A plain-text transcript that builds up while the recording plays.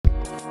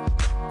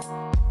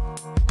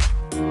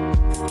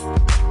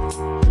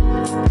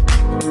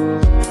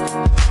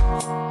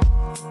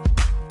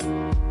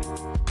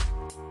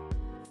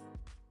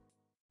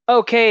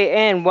Okay,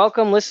 and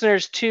welcome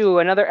listeners to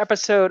another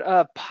episode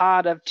of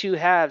Pod of Two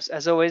Halves.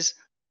 As always,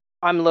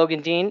 I'm Logan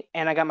Dean,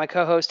 and I got my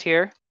co-host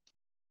here.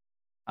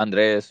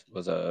 Andres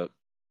was a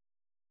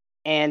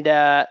And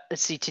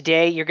let's see,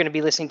 today you're going to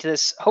be listening to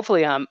this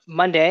hopefully on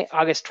Monday,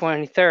 August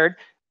 23rd.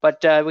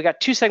 But we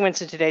got two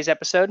segments in today's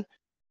episode.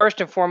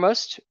 First and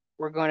foremost,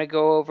 we're going to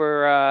go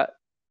over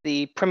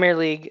the Premier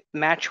League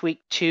Match Week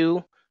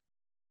 2,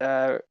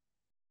 uh,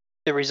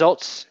 the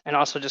results, and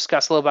also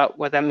discuss a little about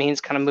what that means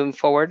kind of moving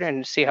forward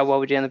and see how well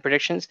we did in the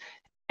predictions.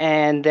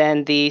 And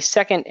then the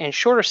second and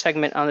shorter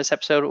segment on this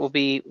episode will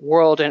be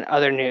world and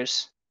other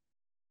news.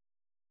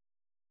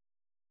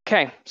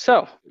 Okay,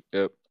 so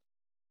yep.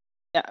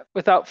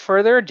 without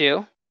further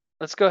ado,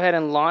 let's go ahead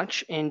and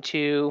launch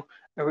into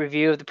a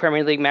review of the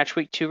Premier League Match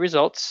Week 2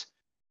 results.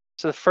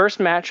 So the first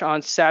match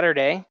on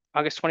Saturday,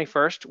 August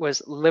 21st,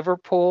 was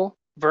Liverpool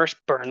versus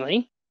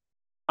Burnley.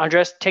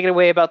 Andres, take it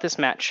away about this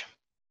match.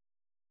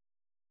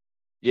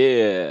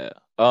 Yeah.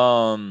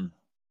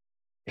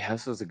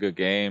 This was a good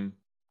game.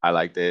 I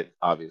liked it,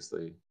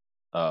 obviously.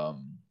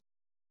 Um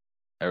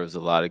there was a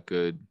lot of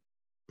good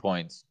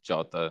points.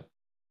 Jota,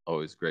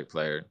 always great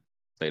player,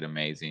 played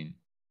amazing.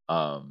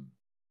 Um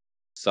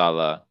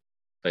Salah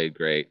played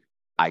great.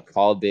 I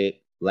called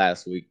it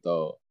last week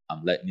though.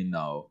 I'm letting you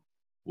know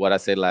what I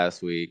said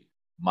last week.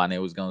 Mane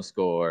was gonna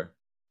score.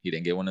 He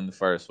didn't get one in the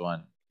first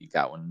one. He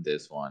got one in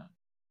this one.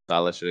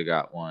 Salah should have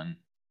got one.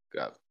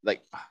 Got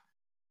like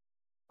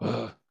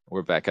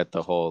we're back at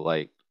the whole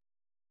like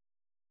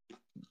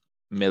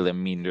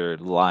millimeter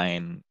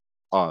line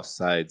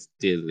offsides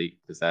dilly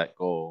because that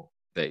goal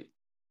they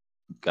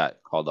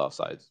got called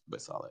offsides by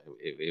Salah.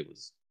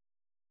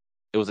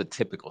 It was a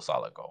typical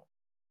Salah goal,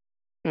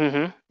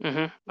 I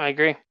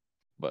agree.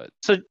 but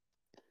So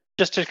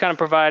just to kind of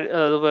provide a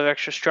little bit of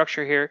extra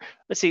structure here,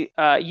 let's see.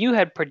 You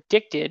had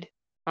predicted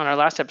on our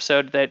last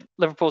episode that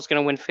Liverpool's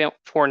going to win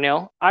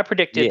 4-0. I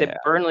predicted yeah, that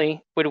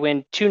Burnley would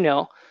win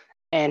 2-0,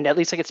 and at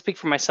least I could speak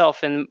for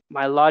myself. And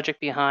my logic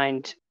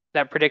behind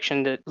that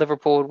prediction that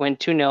Liverpool would win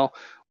 2-0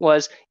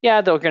 was,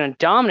 yeah, they're going to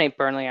dominate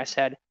Burnley, I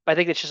said, but I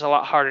think it's just a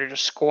lot harder to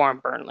score on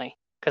Burnley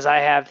because I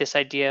have this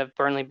idea of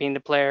Burnley being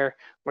the player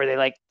where they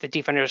like the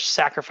defenders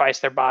sacrifice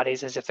their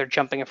bodies as if they're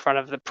jumping in front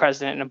of the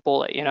president in a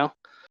bullet, you know?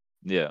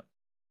 yeah.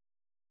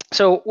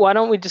 So why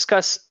don't we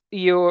discuss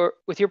your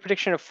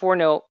prediction of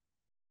 4-0?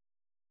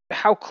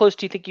 How close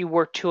do you think you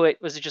were to it?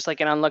 Was it just like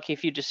an unlucky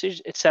few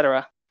decisions,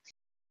 etc.?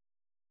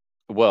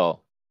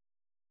 Well,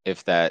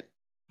 if that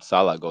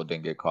Salah goal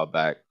didn't get called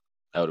back,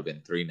 that would have been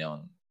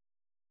 3-0.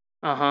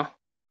 Uh-huh.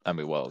 I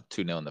mean, well,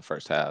 2-0 in the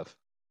first half.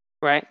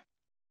 Right.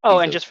 Oh,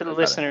 and Easily just for could the have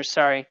got it. listeners,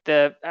 sorry,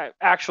 the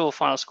actual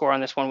final score on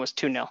this one was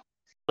 2-0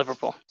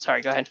 Liverpool.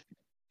 Sorry, go ahead.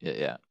 Yeah,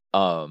 yeah.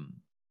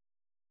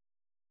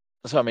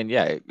 So I mean,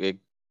 yeah, it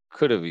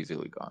could have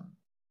easily gone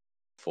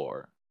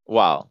 4.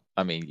 Wow.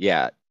 I mean,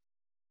 yeah,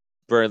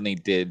 Burnley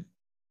did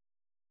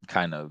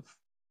kind of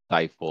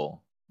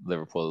stifle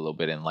Liverpool a little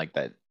bit in like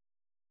that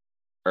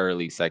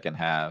early second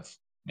half,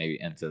 maybe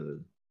into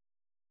the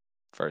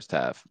first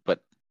half.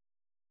 But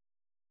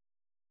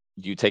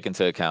you take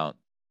into account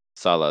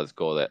Salah's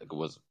goal that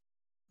was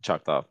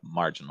chalked off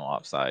marginal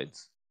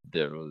offsides.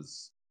 There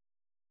was,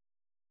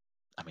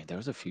 I mean, there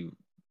was a few.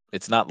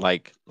 It's not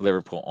like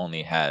Liverpool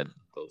only had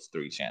those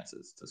 3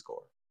 chances to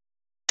score.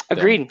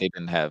 Agreed. They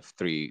didn't have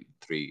three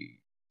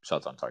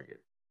shots on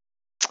target.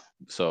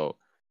 So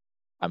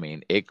I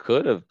mean, it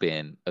could have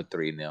been a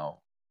 3-0,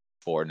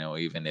 4-0,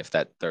 even if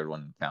that third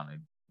one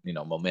counted.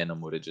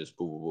 Momentum would have just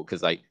boo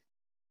because like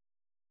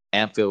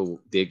Anfield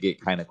did get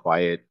kind of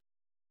quiet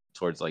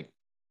towards like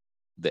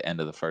the end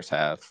of the first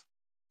half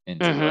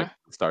into like Mm-hmm.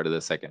 the start of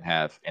the second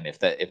half, and if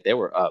they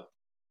were up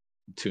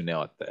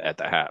 2-0 at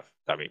the half,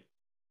 I mean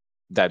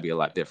that'd be a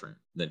lot different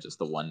than just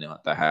the 1-0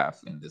 at the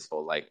half and this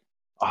whole like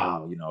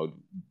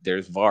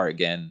there's VAR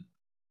again,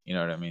 you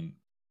know what I mean?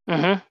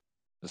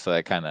 Mm-hmm. So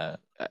that kind of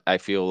I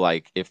feel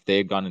like if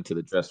they'd gone into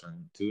the dressing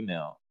room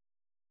 2-0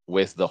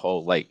 with the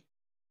whole like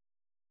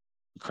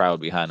crowd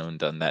behind them and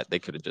done that, they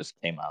could have just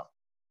came out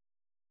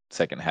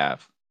second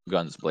half,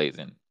 guns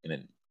blazing, and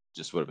it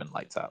just would have been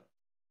lights out.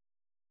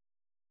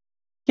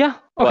 Yeah.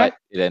 Okay. But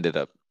it ended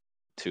up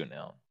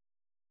 2-0.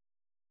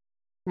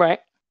 Right.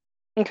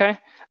 Okay.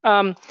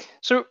 Um,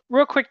 so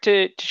real quick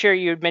to share,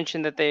 you had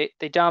mentioned that they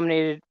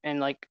dominated and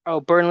like, oh,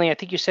 Burnley, I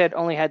think you said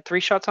only had 3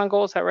 shots on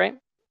goal. Is that right?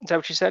 Is that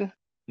what you said?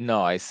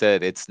 No, I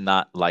said it's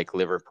not like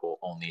Liverpool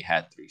only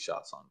had 3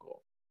 shots on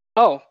goal.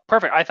 Oh,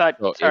 perfect. I thought,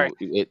 So sorry.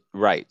 it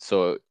right.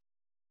 So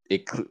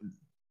it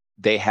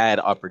they had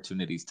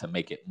opportunities to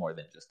make it more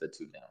than just the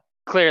 2-0.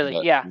 Clearly,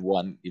 But yeah.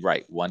 one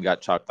got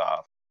chalked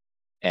off,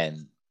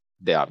 and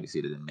they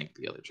obviously didn't make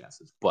the other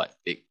chances. But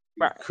it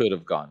Right. could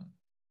have gone.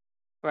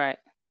 Right.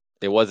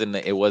 It wasn't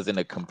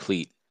a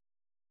complete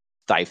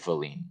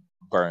stifling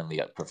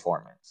Burnley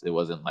performance. It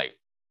wasn't like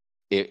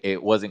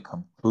it wasn't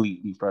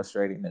completely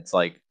frustrating.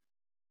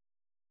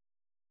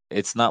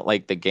 It's not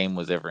like the game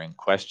was ever in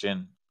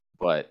question,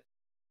 but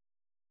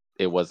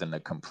it wasn't a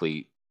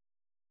complete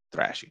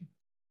thrashing.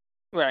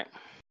 Right.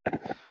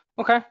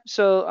 Okay.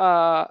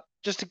 So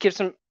just to give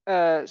some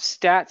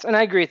stats, and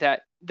I agree with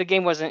that. The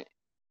game wasn't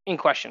in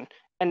question,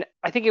 and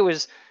I think it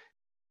was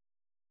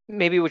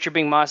maybe what you're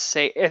being modest to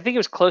say. I think it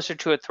was closer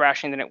to a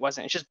thrashing than it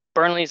wasn't. It's just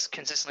Burnley's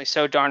consistently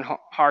so darn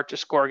hard to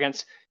score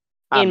against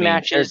in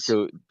matches.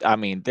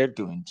 They're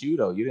doing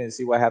judo. You didn't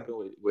see what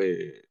happened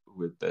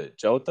with the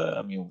Jota.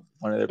 I mean,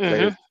 one of their Mm-hmm.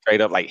 players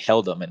straight up like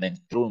held him and then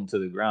threw him to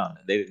the ground,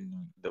 and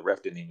the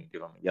ref didn't even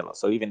give him a yellow.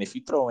 So even if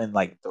you throw in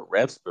like the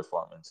ref's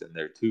performance in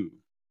there too,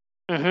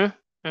 Mm-hmm. you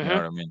Mm-hmm. know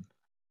what I mean?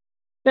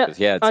 Yeah, Because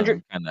he had Andre,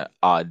 some kind of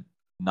odd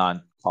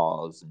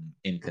non-calls and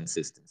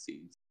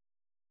inconsistencies.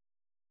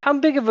 how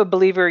big of a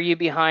believer are you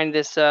behind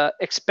this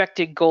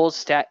expected goals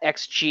stat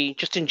XG,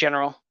 just in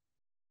general?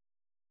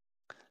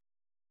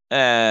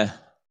 I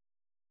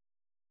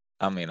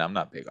mean, I'm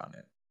not big on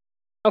it.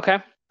 Okay.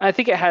 I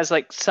think it has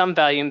like some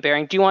value in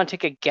bearing. Do you want to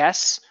take a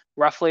guess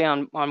roughly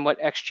on what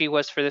XG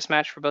was for this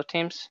match for both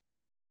teams?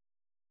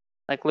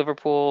 Like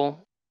Liverpool,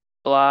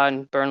 blah,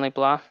 and Burnley,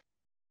 blah.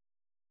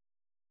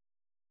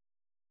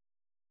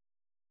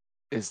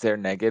 Is there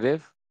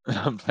negative?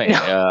 I'm playing.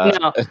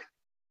 No.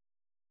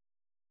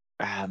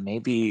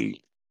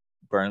 Maybe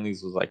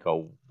Burnley's was like a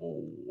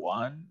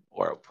 1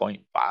 or a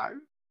 0.5.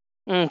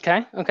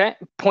 Okay.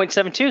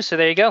 0.72. So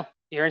there you go.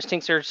 Your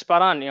instincts are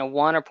spot on.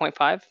 1 or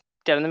 0.5,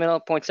 dead in the middle,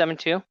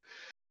 0.72.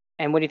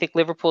 And what do you think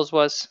Liverpool's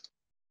was?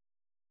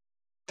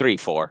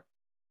 3.4.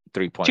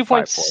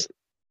 3.54.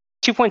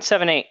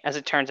 2.78, as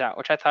it turns out,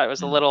 which I thought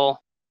was a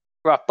little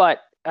rough. But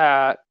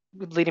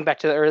leading back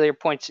to the earlier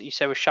points that you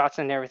said with shots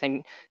and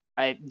everything,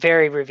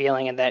 very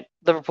revealing in that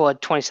Liverpool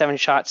had 27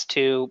 shots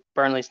to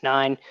Burnley's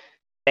 9.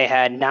 They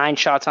had 9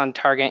 shots on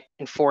target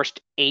and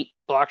forced 8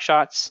 block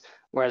shots,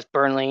 whereas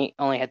Burnley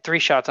only had 3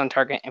 shots on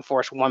target and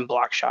forced 1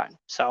 block shot.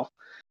 So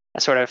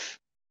that sort of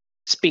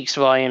speaks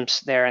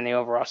volumes there in the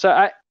overall.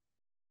 So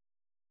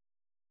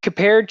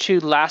compared to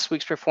last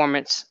week's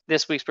performance,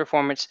 this week's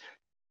performance,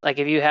 like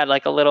if you had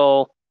like a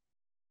little,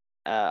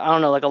 I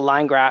don't know, like a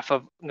line graph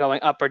of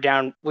going up or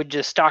down, would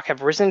the stock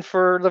have risen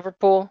for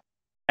Liverpool,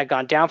 had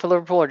gone down for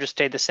Liverpool, or just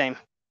stayed the same?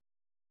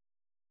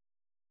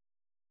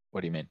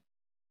 What do you mean?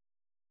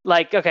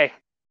 Like, okay,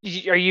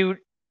 are you?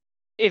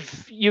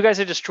 If you guys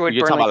had destroyed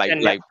You're Burnley, talking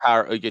about like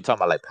power. You're talking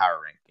about like power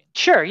ranking.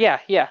 Sure, yeah,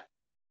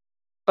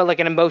 but like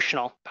an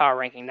emotional power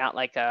ranking, not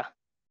like a,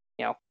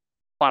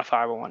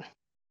 quantifiable one.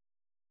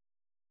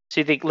 So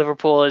you think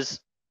Liverpool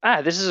is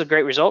this is a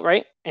great result,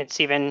 right?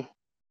 It's even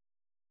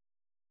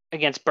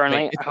against Burnley I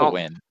mean, at it's a home.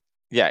 win.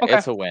 Yeah, Okay.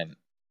 it's a win.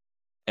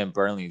 And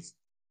Burnley's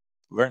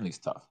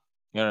tough.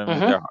 You know what I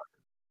mean? Mm-hmm. They're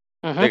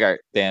hard. They got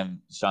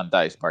damn Sean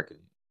Dyche parking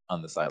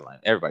on the sideline.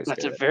 Everybody's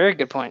That's scared. a very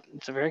good point.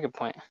 It's a very good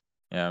point.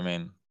 You know what I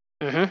mean?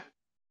 Mm-hmm.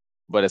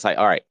 But it's like,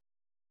 all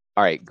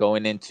right,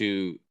 going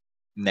into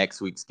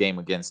next week's game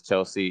against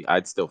Chelsea,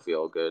 I'd still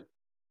feel good.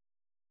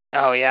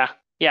 Oh yeah.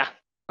 I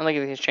don't think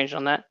anything's changed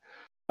on that.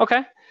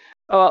 Okay.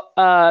 Well,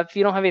 if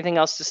you don't have anything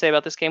else to say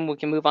about this game, we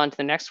can move on to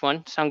the next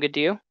one. Sound good to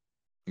you?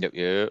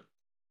 Yep.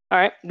 All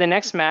right. The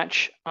next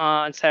match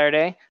on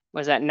Saturday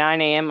was at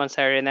 9 a.m. on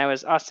Saturday, and that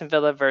was Aston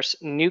Villa versus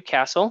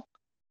Newcastle.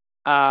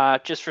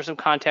 Just for some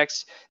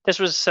context, this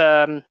was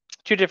 2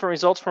 different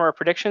results from our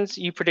predictions.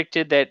 You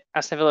predicted that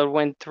Aston Villa would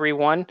win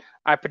 3-1.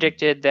 I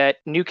predicted that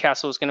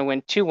Newcastle was going to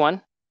win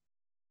 2-1.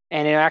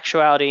 And in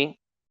actuality,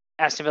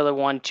 Aston Villa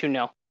won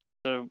 2-0.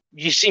 So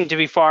you seem to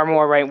be far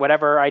more right.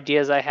 Whatever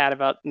ideas I had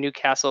about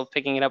Newcastle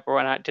picking it up or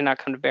whatnot did not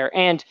come to bear.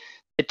 And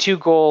the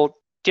 2-goal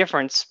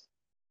difference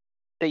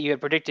that you had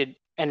predicted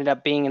ended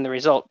up being in the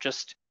result,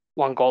 just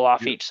 1 goal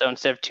off each. So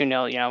instead of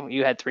 2-0,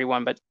 you had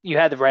 3-1, but you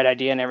had the right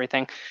idea and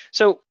everything.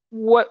 So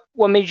what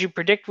made you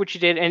predict what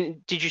you did,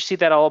 and did you see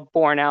that all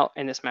borne out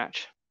in this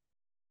match?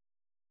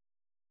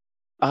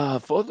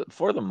 For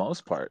the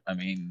most part, I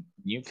mean,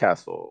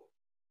 Newcastle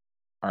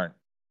aren't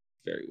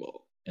very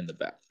well in the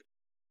back.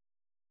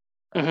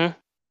 Right? Mm-hmm.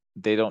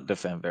 They don't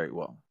defend very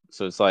well,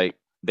 so it's like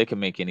they can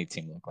make any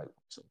team look like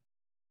so.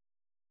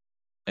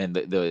 And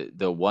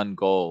the 1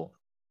 goal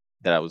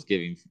that I was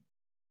giving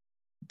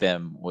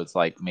them was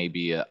like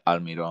maybe a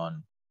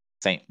Almiron,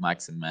 Saint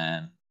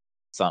Maximin,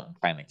 some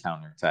kind of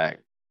counterattack,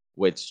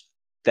 which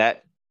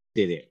that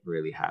didn't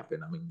really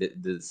happen. I mean,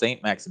 the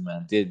Saint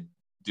Maximin did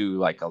do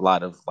like a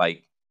lot of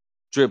like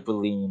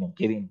dribbling and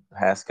getting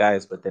past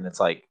guys, but then it's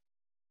like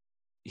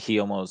he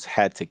almost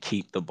had to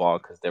keep the ball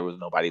because there was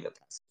nobody to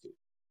pass it to.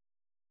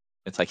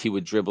 It's like he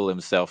would dribble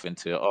himself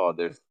into,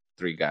 there's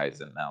 3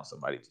 guys, and now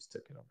somebody just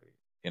took it over.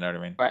 You know what I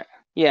mean? Right.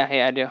 Yeah,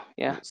 I do.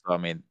 Yeah. So I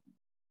mean,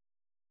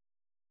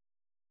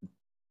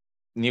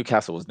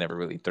 Newcastle was never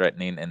really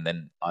threatening, and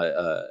then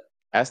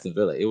Aston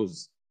Villa, it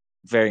was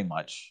very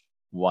much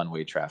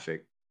one-way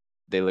traffic.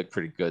 They looked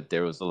pretty good.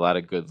 There was a lot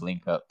of good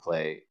link-up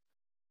play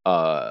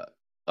up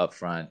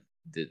front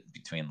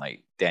between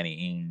like Danny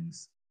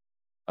Ings,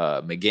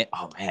 McGinn.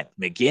 Oh man,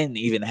 McGinn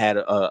even had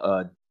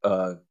a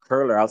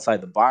curler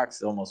outside the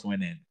box, almost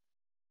went in.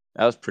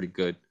 That was pretty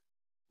good.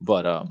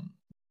 But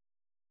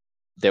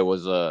there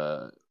was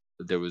a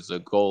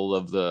goal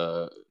of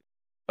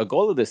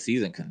the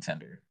season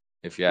contender.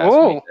 If you ask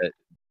me,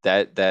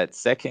 that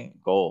second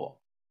goal,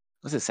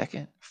 was it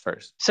second?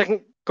 First.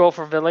 Second. Goal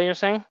for Villa, you're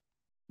saying?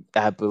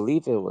 I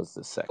believe it was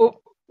the second.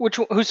 Oh,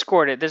 who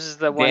scored it? This is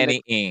the one that.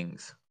 Danny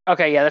Ings.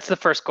 Okay, yeah, that's the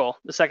first goal.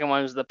 The second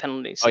one was the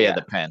penalty. So Oh yeah, yeah,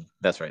 the pen.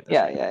 That's right. That's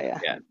yeah, right. yeah, yeah.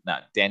 Yeah,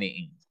 not Danny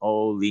Ings.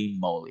 Holy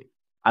moly!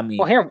 I Well,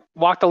 mean, here,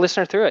 walk the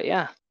listener through it.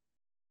 Yeah.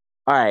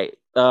 all right.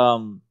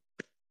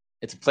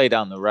 It's a play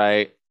down the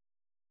right,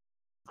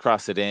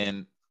 cross it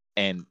in,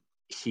 and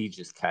he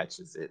just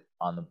catches it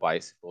on the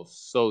bicycle.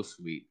 So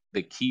sweet.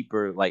 The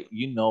keeper, like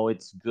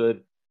it's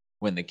good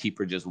when the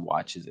keeper just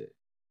watches it.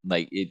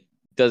 Like it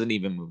doesn't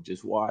even move,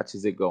 just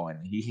watches it going.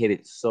 He hit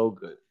it so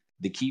good.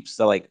 The keeps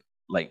the like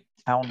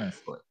counter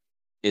foot.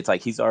 It's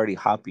like he's already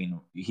hopping.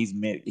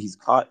 He's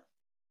caught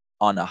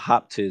on a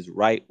hop to his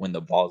right when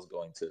the ball's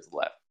going to his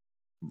left.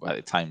 By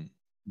the time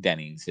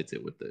Dennings hits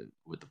it with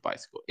the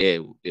bicycle,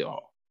 it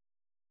all.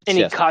 And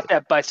he Chef's caught kiss.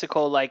 that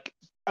bicycle like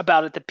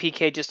about at the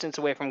PK distance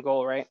away from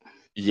goal, right?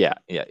 Yeah.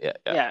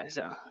 Yeah.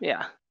 So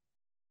yeah,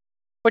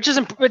 which is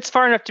it's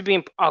far enough to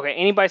be okay.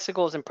 Any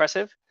bicycle is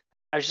impressive.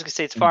 I was just gonna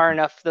say it's far Mhm.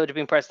 enough though to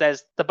be impressed. That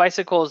is the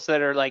bicycles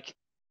that are like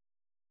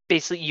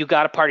basically you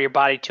got a part of your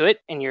body to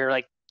it, and you're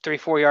like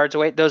 3-4 yards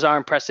away. Those are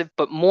impressive,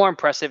 but more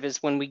impressive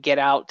is when we get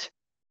out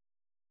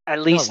at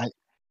No, least like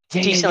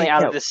decently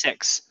out yeah. of the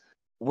 6.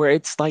 Where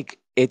it's like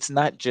it's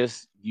not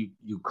just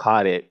you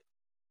caught it,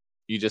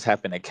 you just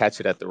happen to catch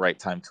it at the right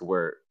time to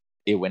where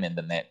it went in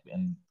the net,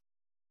 and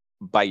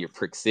by your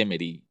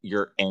proximity,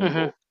 your Mm-hmm.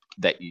 angle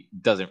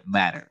doesn't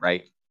matter,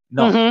 right?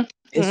 No, Mm-hmm.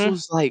 this Mm-hmm.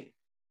 was like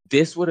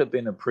this would have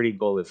been a pretty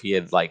goal if he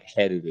had like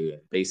headed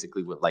it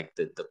basically with like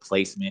the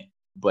placement,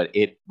 but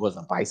it was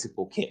a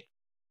bicycle kick.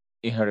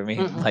 You know what I mean?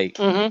 Mm-hmm. Like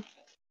Mm-hmm.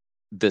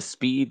 the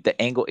speed,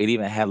 the angle, it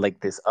even had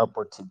like this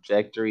upward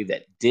trajectory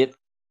that dipped.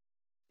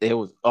 It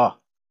was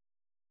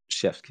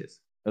chef's kiss.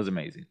 It was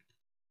amazing.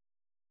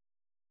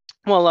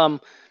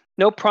 Well,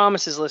 no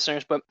promises,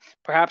 listeners, but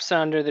perhaps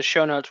under the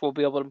show notes we'll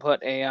be able to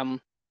put a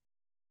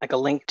like a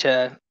link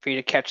to for you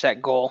to catch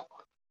that goal,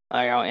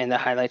 in the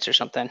highlights or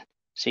something,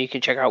 so you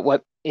can check out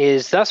what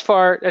is thus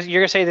far.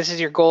 You're gonna say this is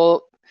your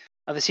goal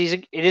of the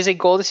season. It is a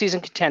goal of the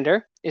season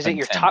contender. Is it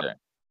your top? Contender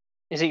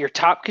Is it your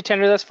top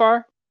contender thus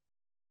far?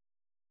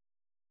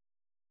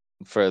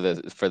 for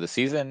the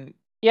season.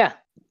 Yeah.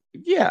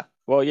 Yeah.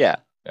 Well, yeah.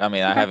 I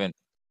mean, I Okay. haven't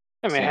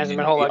I mean, it seen hasn't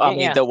been a any. whole lot. I mean,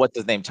 Yeah. the what's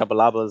his name?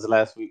 Chabalabas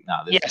last week.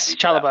 Nah, this would Yes, be that.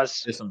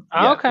 Chalabaz. This one,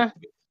 Oh, yeah. okay.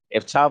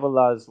 If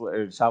Chabalabas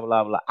or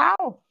Chabalabla,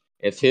 ow!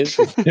 If his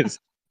was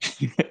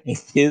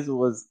if his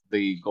was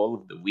the goal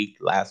of the week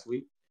last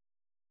week,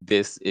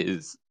 this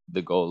is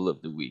the goal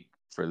of the week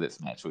for this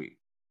match week.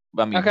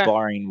 I mean, Okay.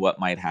 barring what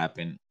might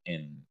happen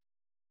in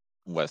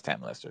West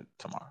Ham Leicester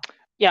tomorrow.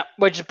 Yeah,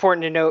 which is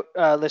important to note,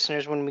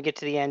 listeners, when we get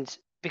to the end,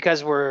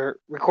 because we're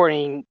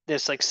recording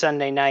this like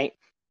Sunday night,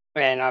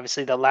 and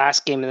obviously the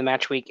last game of the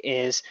match week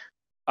is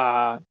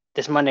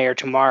this Monday or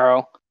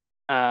tomorrow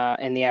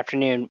in the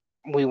afternoon.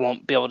 We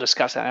won't be able to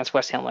discuss that. That's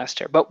West Ham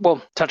Leicester, but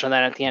we'll touch on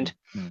that at the end.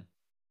 Mm-hmm.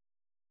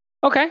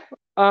 Okay.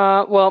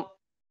 Well,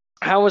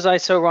 how was I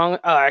so wrong?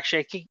 Oh, actually,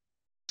 I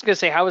was gonna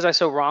say, how was I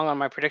so wrong on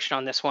my prediction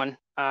on this one?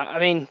 I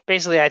mean,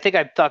 basically, I think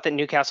I thought that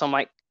Newcastle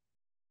might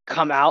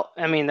come out.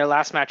 I mean, their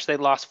last match they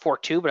lost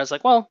 4-2, but I was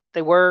like, well,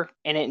 they were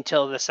in it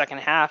until the second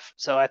half,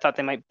 so I thought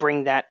they might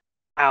bring that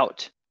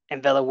out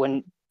and Villa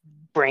wouldn't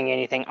bring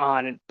anything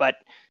on, but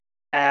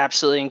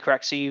absolutely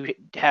incorrect. So you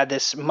had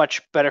this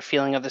much better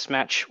feeling of this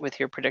match with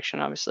your prediction,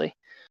 obviously.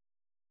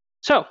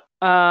 So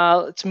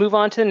let's move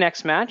on to the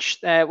next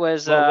match. That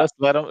was Well, let's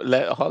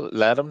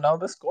let them know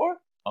the score.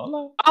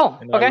 Hold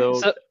on. Okay.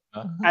 Little, So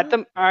at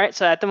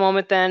the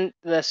moment, then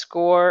the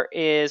score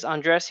is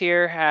Andres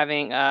here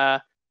having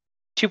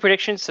 2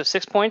 predictions, so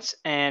 6 points,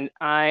 and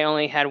I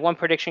only had 1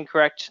 prediction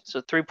correct,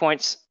 so 3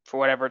 points for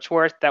whatever it's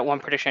worth. That 1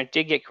 prediction I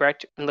did get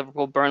correct in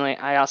Liverpool Burnley.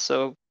 I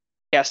also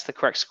guessed the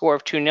correct score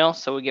of 2-0,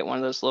 so we get one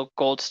of those little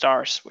gold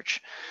stars, which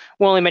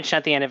we'll only mention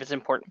at the end if it's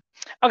important.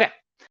 Okay,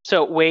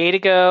 so way to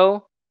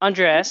go,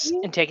 Andres,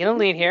 in taking the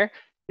lead here.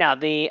 Now,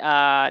 the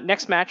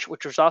next match,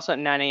 which was also at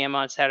 9 a.m.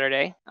 on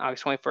Saturday,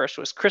 August 21st,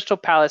 was Crystal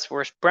Palace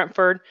versus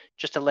Brentford,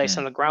 just to lay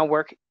some of the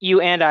groundwork. You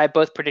and I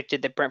both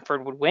predicted that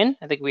Brentford would win.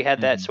 I think we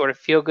had that sort of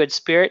feel-good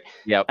spirit.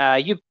 Yep.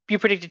 You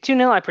predicted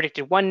 2-0. I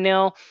predicted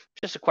 1-0.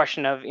 Just a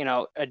question of,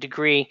 a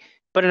degree.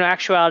 But in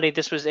actuality,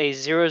 this was a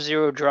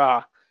 0-0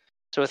 draw.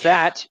 So with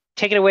that,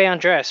 take it away,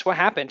 Andres. What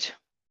happened?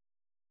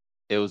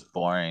 It was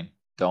boring.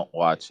 Don't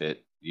watch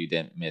it. You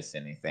didn't miss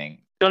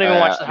anything. Don't even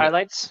watch the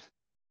highlights?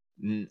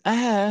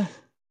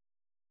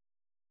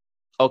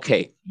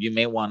 Okay, you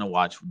may want to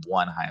watch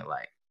one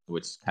highlight,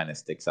 which kind of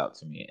sticks out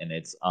to me, and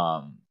it's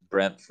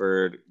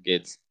Brentford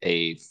gets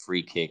a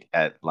free kick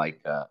at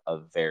like a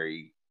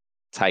very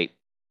tight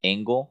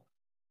angle,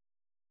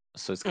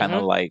 so it's kind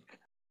of like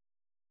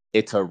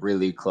it's a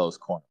really close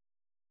corner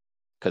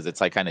because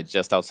it's like kind of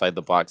just outside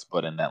the box,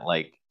 but in that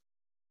like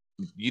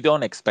you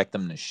don't expect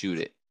them to shoot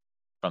it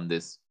from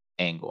this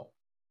angle.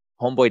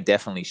 Homeboy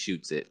definitely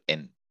shoots it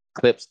and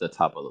clips the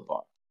top of the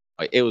bar.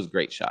 Like, it was a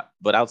great shot.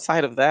 But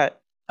outside of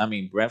that, I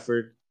mean,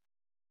 Brentford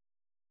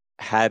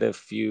had a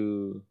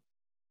few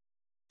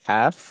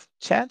half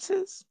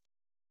chances.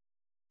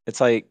 It's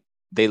like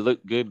they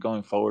look good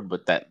going forward,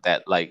 but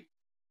that like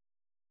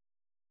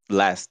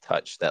last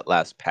touch, that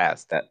last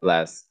pass, that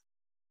last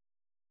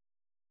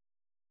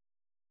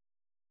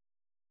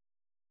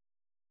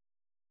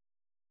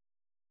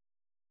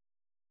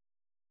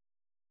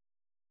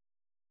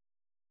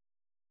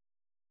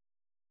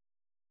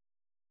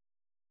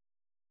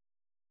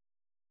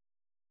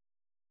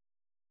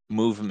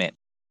movement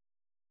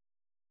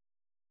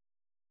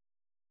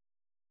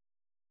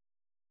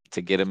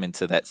to get him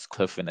into that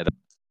cliff and it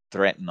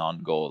threaten on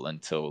goal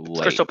until It's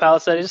late. Crystal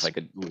Palace, that It's is.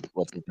 like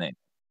what's his name?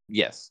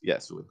 Yes,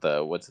 with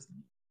what's his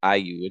name?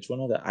 IU. Which one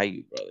of the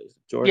IU brothers?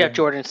 Yeah, Jordan?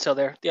 Jordan's still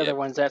there. The Yeah, other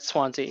one's at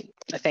Swansea,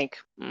 I think.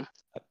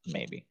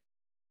 maybe.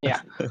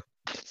 Yeah. But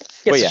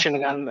Guess I yeah.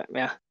 shouldn't have gotten.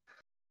 Yeah.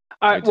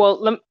 All right.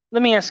 Well,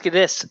 let me ask you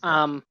this.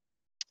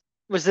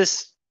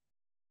 Was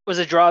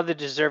a draw the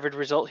deserved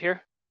result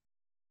here?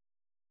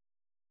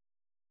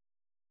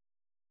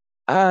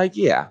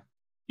 Yeah.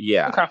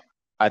 Okay.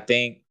 I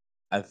think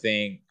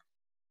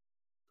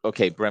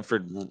okay,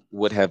 Brentford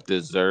would have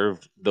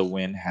deserved the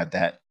win had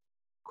that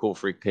cool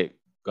free kick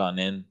gone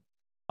in.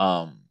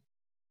 But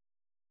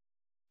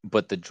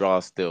the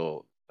draw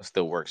still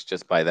works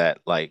just by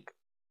that like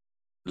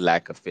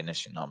lack of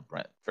finishing on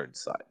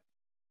Brentford's side.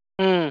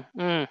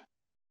 Okay.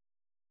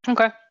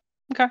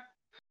 Okay.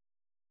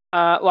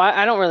 Well,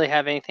 I don't really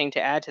have anything to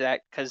add to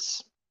that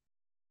because,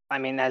 I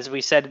mean, as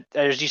you said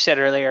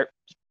earlier,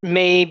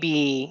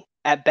 maybe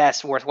at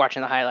best worth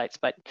watching the highlights,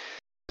 but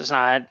it's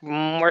not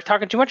worth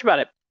talking too much about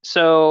it.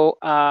 So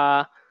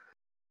the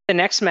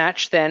next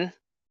match then,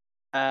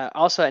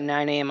 also at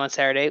 9 a.m. on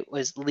Saturday,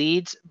 was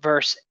Leeds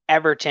versus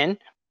Everton.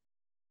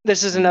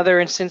 This is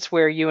another instance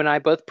where you and I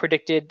both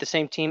predicted the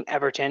same team,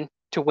 Everton,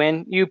 to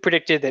win. You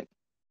predicted that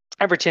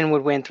Everton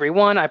would win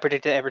 3-1. I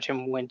predicted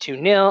Everton would win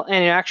 2-0.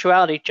 And in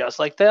actuality, just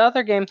like the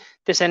other game,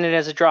 this ended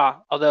as a draw.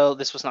 Although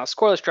this was not a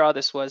scoreless draw,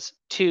 this was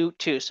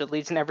 2-2. So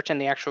Leeds and Everton,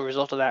 the actual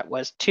result of that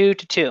was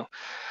 2-2.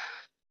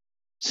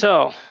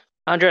 So,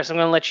 Andres, I'm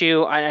going to let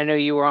you. I know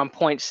you were on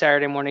point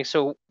Saturday morning.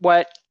 So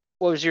what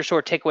was your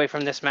sort of takeaway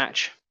from this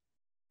match?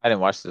 I didn't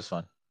watch this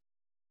one.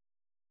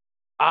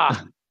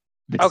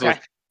 Okay.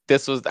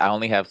 This was I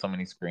only have so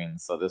many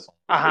screens, so this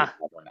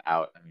one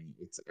out. I mean,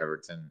 it's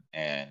Everton,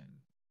 and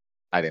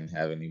I didn't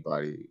have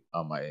anybody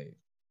on my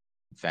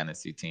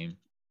fantasy team.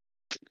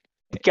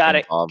 Got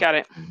it.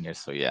 Here,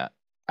 so yeah,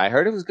 I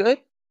heard it was good.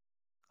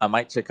 I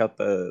might check out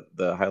the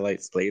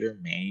highlights later,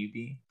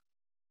 maybe.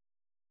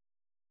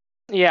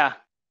 Yeah,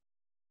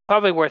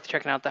 probably worth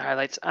checking out the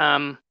highlights.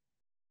 Well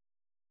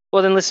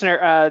then,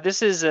 listener,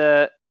 this is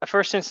a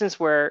first instance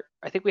where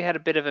I think we had a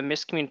bit of a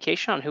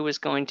miscommunication on who was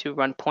going to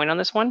run point on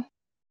this one.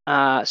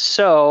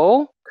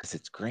 So because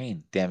it's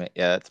green. Damn it!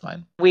 Yeah, that's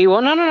mine. We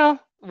will no.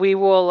 We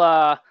will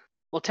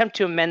we'll attempt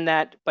to amend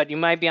that, but you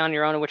might be on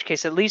your own. In which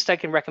case, at least I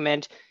can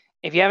recommend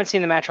if you haven't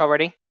seen the match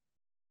already,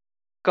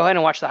 go ahead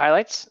and watch the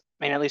highlights.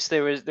 I mean, at least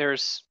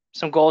there's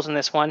some goals in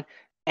this one,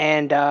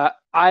 and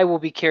I will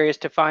be curious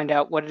to find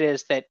out what it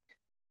is that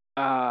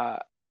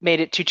made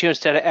it 2-2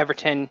 instead of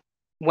Everton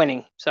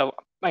winning. So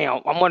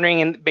I'm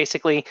wondering, and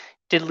basically,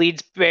 did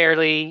Leeds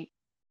barely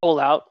pull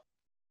out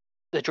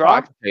the draw?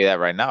 I can tell you that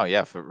right now.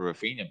 Yeah, for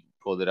Rafinha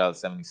pulled it out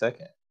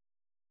 72nd.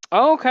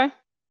 Oh, okay.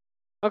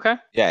 Okay.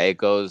 Yeah, it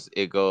goes.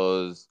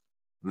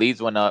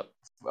 Leeds went up,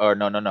 or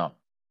no.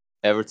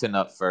 Everton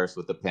up first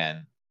with the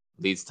pen.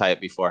 Leeds tie it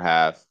before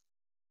half.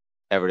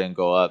 Everton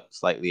go up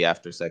slightly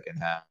after second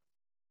half.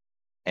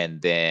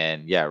 And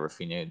then, yeah,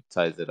 Rafinha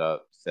ties it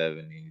up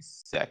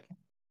 72nd.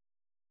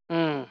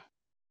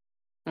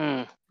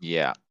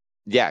 Yeah.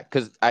 Yeah,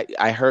 because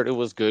I heard it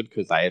was good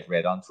because I had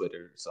read on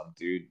Twitter some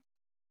dude,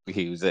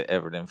 he was an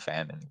Everton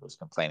fan and he was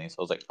complaining. So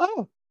I was like,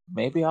 oh,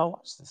 maybe I'll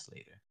watch this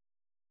later.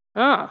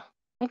 Ah,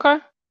 okay.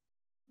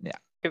 Yeah.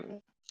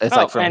 It's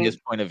like from his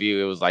point of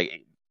view, it was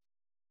like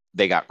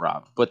they got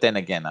robbed. But then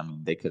again, I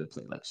mean, they could have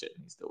played like shit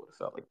and he still would have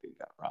felt like they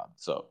got robbed.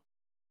 So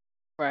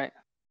right.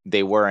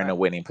 They were in a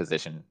winning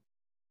position.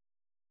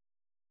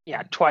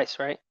 Yeah, twice,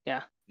 right?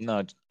 Yeah.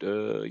 No,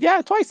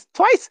 yeah, twice.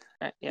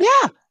 Right,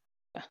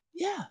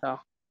 yeah. So.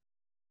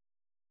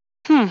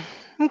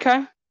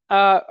 Okay.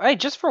 Hey,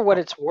 just for what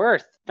it's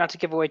worth, not to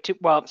give away too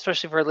well,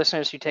 especially for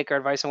listeners who take our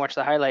advice and watch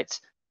the highlights.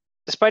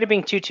 Despite it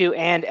being 2-2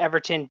 and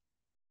Everton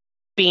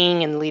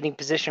being in the leading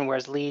position,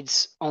 whereas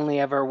Leeds only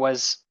ever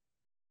was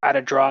at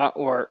a draw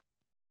or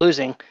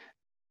losing,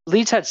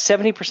 Leeds had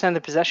 70% of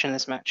the possession in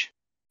this match.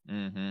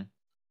 Mm-hmm.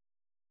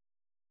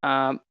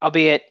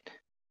 Albeit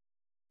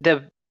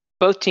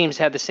both teams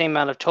had the same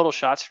amount of total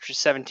shots, which is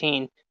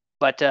 17,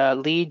 but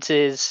Leeds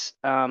is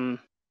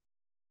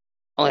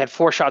only had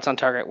 4 shots on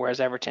target, whereas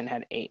Everton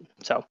had 8.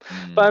 So,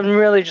 but I'm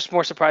really just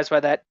more surprised by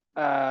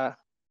that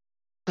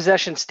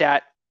possession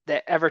stat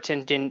that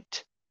Everton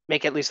didn't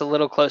make at least a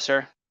little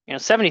closer.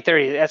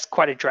 70-30, that's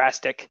quite a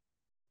drastic.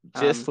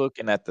 Just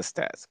looking at the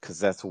stats, because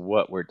that's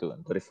what we're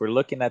doing. But if we're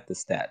looking at the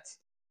stats,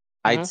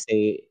 I'd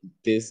say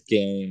this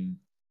game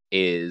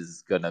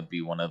is going to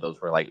be one of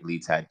those where like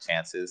Leeds had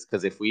chances.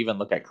 Because if we even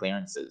look at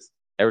clearances,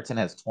 Everton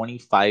has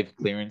 25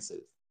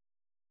 clearances.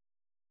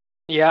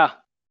 Yeah.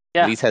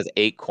 Yeah. Leeds has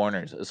 8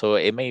 corners, so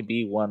it may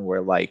be one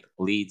where like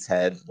Leeds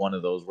had one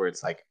of those where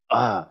it's like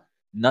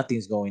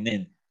nothing's going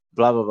in,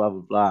 blah blah blah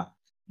blah blah,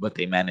 but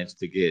they managed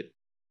to get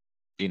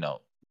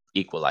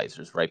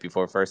equalizers right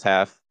before first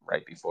half,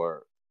 right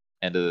before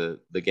end of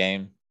the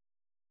game,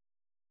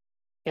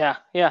 Yeah.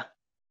 Yeah.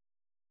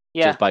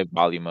 Yeah. just by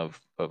volume of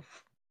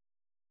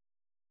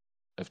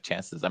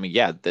chances. I mean,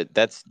 yeah,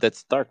 that's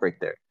dark right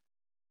there.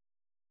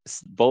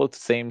 Both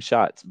same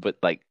shots, but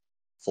like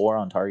 4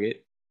 on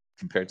target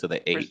compared to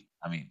the 8.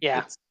 I mean,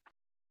 Yeah. it's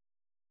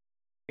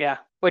Yeah.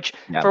 Which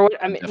yeah, for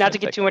what I I'm mean, not definitely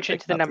to get too much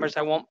into picking the up numbers,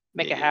 I won't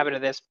make a yeah, habit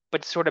of this,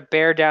 but sort of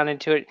bear down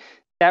into it.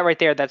 That right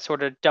there, that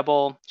sort of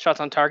double shots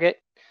on target,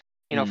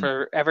 Mm,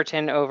 for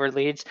Everton over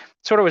Leeds,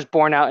 sort of was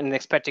borne out in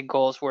expected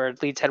goals where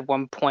Leeds had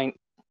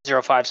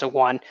 1.05, so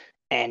 1,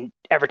 and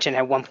Everton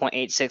had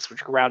 1.86,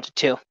 which round to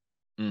 2.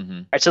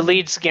 mm-hmm. Right, so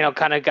Leeds,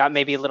 kind of got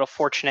maybe a little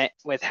fortunate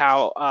with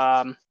how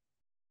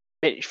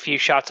few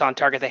shots on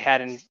target they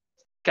had and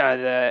kind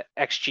of the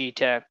XG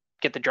to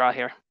get the draw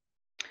here.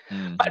 But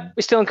Mm-hmm.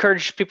 we still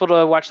encourage people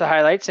to watch the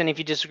highlights, and if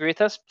you disagree with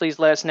us, please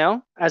let us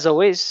know. As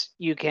always,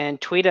 you can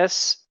tweet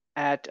us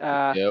at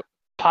Yep.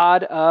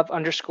 pod of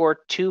underscore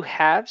 2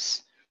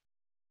 halves.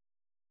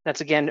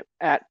 That's again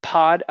at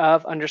pod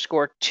of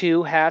underscore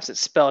 2 halves.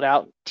 It's spelled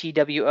out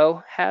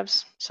TWO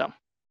halves. So, all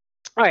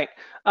right,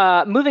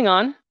 moving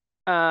on.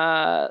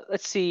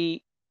 Let's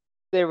see.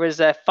 There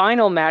was a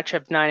final match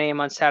of 9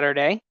 a.m. on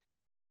Saturday.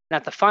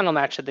 Not the final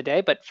match of the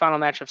day, but final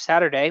match of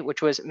Saturday,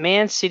 which was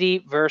Man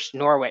City versus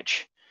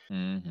Norwich.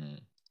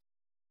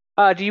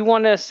 Mm-hmm. Do you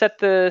want to set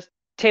the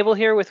table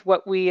here with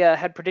what we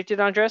had predicted,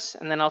 Andres,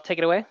 and then I'll take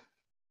it away?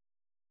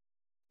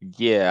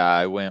 Yeah,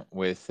 I went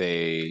with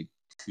a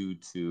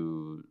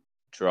 2-2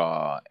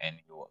 draw and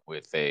you went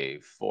with a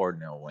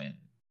 4-0 win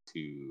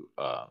to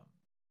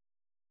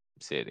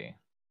City.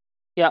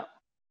 Yeah.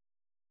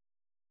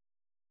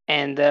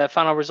 And the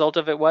final result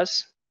of it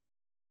was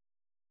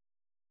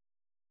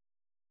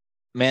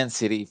Man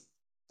City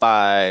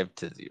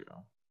 5-0.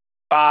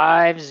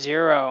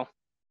 5-0.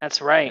 That's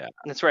right. Yeah,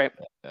 That's right.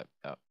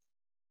 yeah.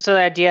 So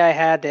the idea I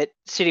had that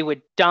City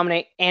would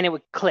dominate and it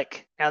would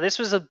click. Now this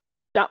was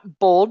not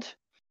bold,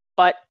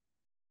 but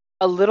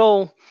a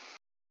little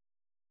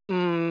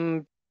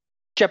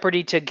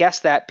jeopardy to guess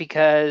that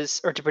to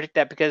predict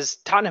that because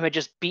Tottenham had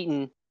just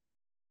beaten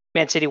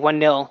Man City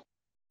 1-0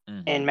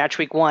 in match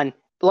week 1,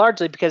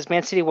 largely because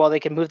Man City, while they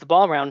could move the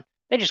ball around,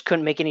 they just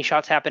couldn't make any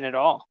shots happen at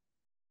all.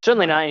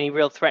 Certainly not any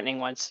real threatening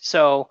ones.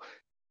 So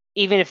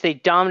even if they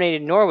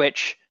dominated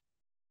Norwich,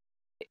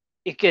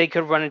 they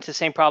could run into the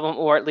same problem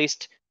or at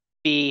least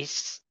be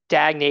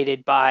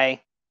stagnated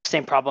by the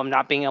same problem,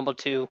 not being able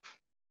to,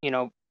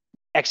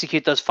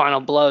 execute those final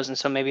blows. And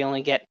so maybe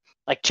only get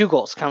like 2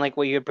 goals, kind of like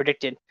what you had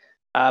predicted.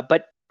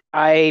 But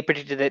I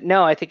predicted that,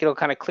 no, I think it'll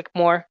kind of click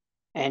more.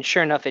 And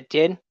sure enough, it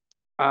did.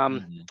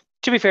 To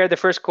be fair, the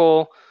first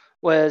goal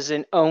was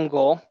an own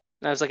goal.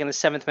 That was like in the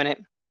 7th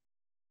minute.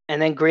 And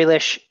then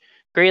Grealish,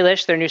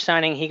 their new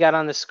signing, he got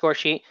on the score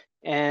sheet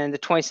in the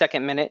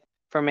 22nd minute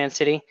for Man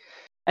City.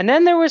 And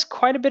then there was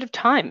quite a bit of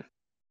time.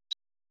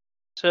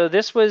 So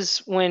this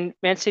was when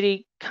Man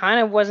City kind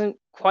of wasn't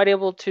quite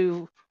able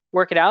to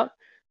work it out.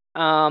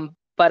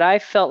 But I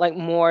felt like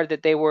more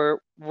that they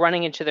were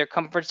running into their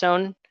comfort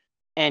zone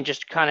and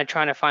just kind of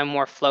trying to find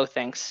more flow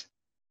things.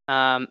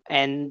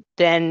 And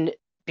then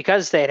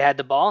because they had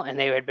the ball and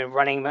they had been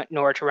running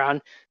Norwich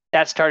around,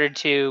 that started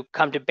to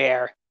come to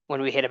bear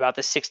when we hit about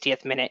the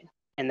 60th minute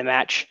in the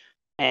match.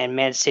 And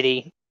Man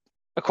City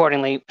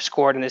accordingly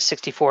scored in the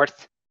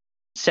 64th,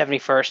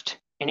 71st,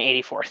 and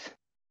 84th.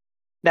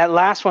 That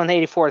last one, the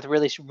 84th,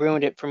 really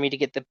ruined it for me to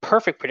get the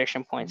perfect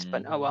prediction points.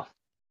 But oh well,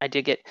 I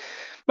did get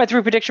my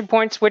 3 prediction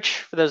points, which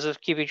for those of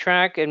keeping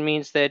track, it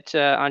means that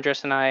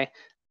Andres and I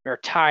are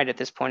tied at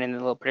this point in the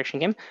little prediction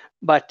game.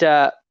 But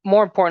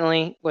more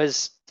importantly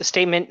was the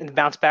statement and the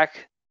bounce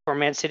back for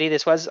Man City.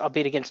 This was,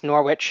 albeit against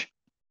Norwich,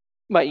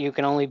 but you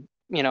can only,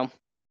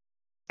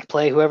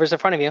 play whoever's in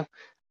front of you.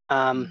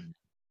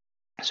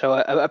 So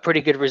a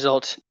pretty good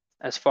result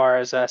as far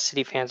as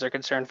City fans are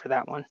concerned for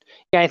that one.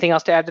 You got anything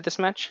else to add to this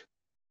match?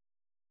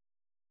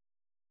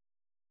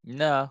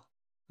 No.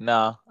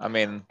 I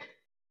mean,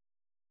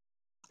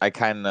 I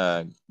kind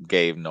of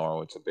gave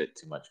Norwich a bit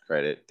too much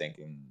credit,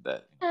 thinking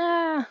that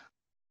I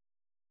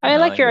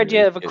like your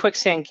idea of a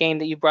quicksand game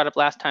that you brought up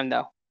last time,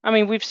 though. I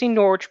mean, we've seen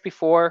Norwich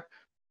before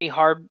be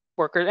hard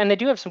workers, and they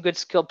do have some good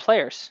skilled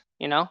players.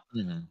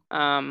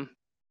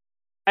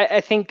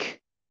 I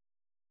think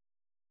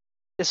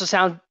this will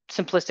sound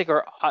simplistic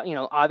or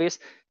obvious.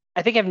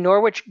 I think if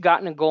Norwich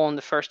gotten a goal in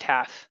the first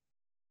half,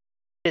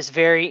 this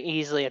very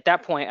easily at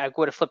that point I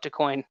would have flipped a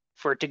coin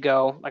for it to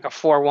go like a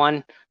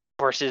 4-1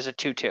 versus a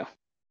 2-2.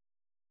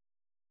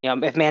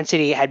 If Man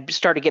City had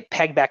started to get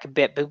pegged back a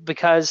bit, but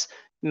because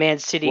Man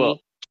City. Well,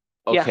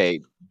 okay. Yeah.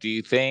 Do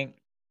you think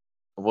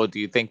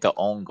the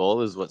own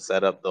goal is what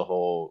set up the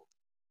whole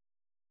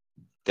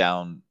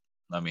down?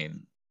 I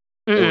mean,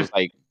 it was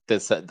like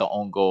the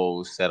own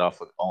goal set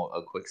off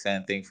a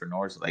quicksand thing for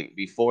Norwich. Like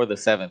before the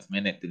 7th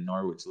minute, did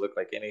Norwich look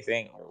like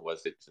anything, or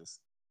was it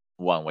just?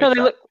 one-way No,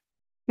 traffic.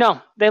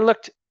 they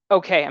looked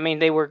okay. I mean,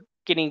 they were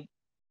getting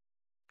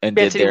And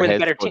Man did City their were the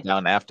heads better go team.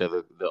 down after the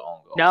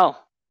own goal? No,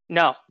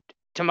 no.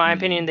 To my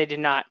opinion, Mm. they did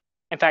not.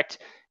 In fact,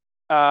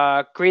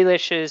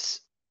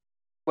 Grealish's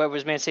what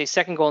was Man City's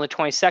second goal in the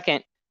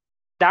 22nd.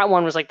 That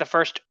one was like the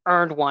first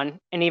earned one,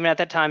 and even at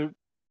that time,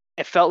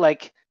 it felt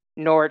like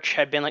Norwich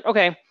had been like,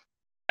 okay,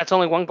 that's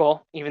only one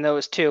goal, even though it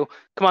was two.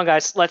 Come on,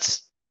 guys,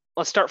 let's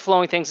start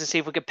flowing things and see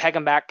if we could peg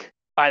them back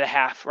by the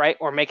half, right,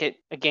 or make it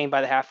a game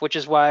by the half. Which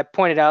is why I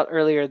pointed out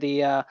earlier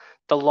the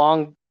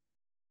long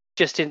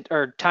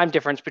or time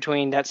difference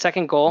between that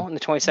second goal in the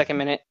 22nd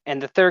minute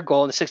and the third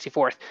goal in the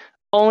 64th.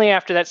 Only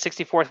after that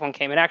 64th one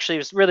came, and actually it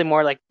was really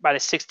more like by the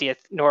 60th,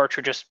 Norwich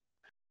were just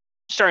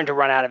starting to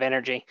run out of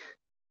energy.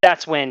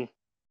 That's when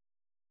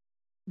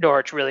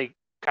Norwich really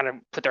kind of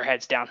put their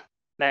heads down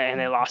and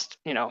they lost,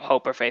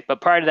 hope or faith.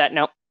 But prior to that,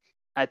 no,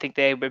 I think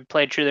they would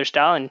play true to their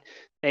style, and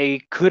they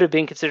could have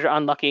been considered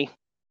unlucky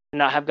to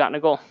not have gotten a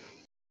goal.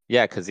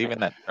 Yeah, because even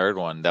that third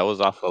one, that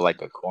was off of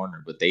like a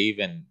corner, but they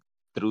even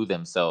threw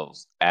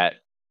themselves at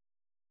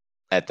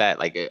that.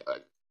 Like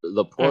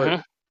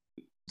Laporte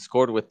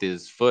scored with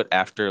his foot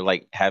after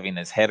like having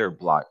his header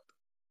blocked.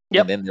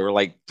 Yep. And then there were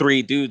like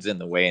three dudes in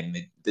the way, and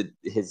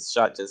his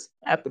shot just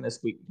happened to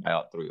squeak by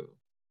all three of them.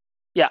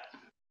 Yeah.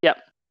 Yep.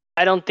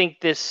 I don't think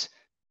this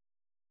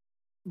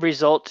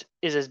result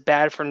is as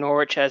bad for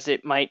Norwich as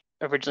it might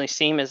originally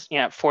seem. As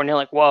 4-0,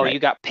 like, whoa, Right. you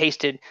got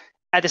pasted.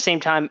 At the same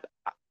time,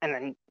 and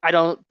then I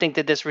don't think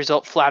that this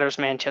result flatters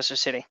Manchester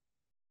City.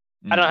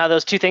 I don't know how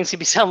those two things can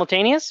be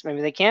simultaneous.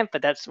 Maybe they can't,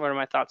 but that's one of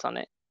my thoughts on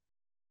it.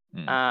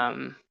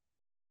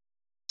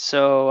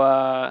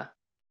 So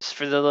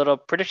for the little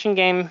prediction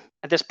game,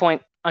 at this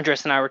point,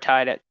 Andres and I were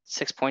tied at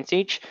 6 points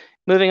each.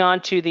 Moving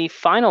on to the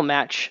final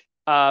match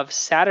of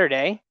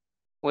Saturday,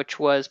 which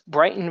was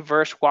Brighton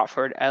versus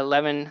Watford at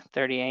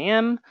 11:30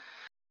 a.m.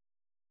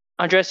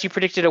 Andres, you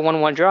predicted a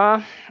 1-1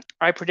 draw.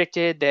 I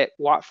predicted that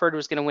Watford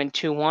was going to win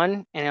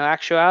 2-1, and in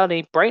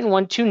actuality, Brighton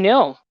won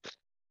 2-0.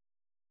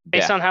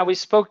 Based on how we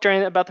spoke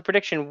about the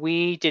prediction,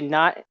 we did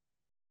not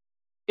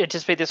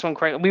anticipate this one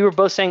correctly. We were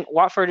both saying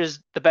Watford is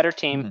the better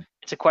team.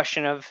 It's a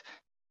question of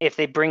if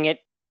they bring it,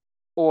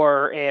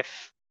 or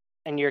if,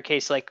 in your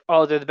case, like,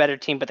 oh, they're the better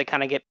team, but they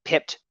kind of get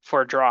pipped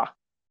for a draw,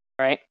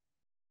 right?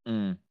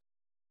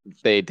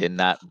 They did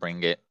not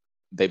bring it.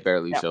 They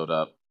barely showed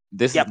up.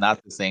 This is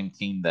not the same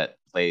team that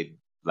played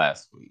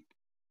last week.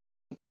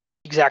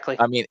 Exactly.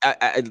 I mean,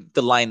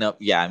 the lineup,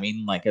 yeah. I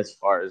mean, like, as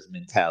far as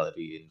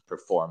mentality and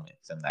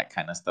performance and that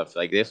kind of stuff,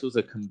 like, this was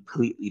a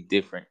completely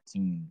different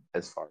team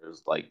as far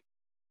as, like,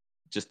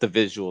 just the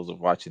visuals of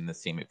watching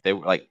this team. If they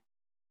were, like,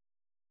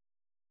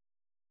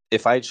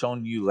 if I had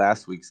shown you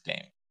last week's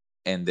game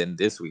and then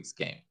this week's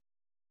game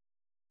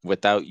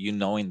without you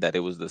knowing that it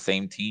was the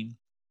same team,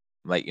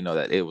 like,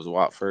 that it was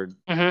Watford,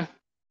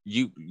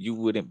 you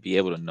wouldn't be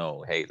able to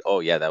know, hey, oh,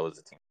 yeah, that was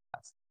the team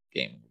last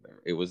game.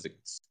 It was a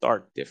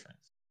stark difference.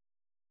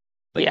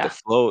 Like,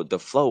 the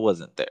flow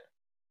wasn't there.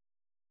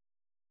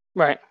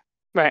 Right.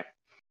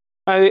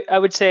 I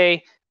would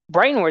say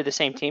Brighton were the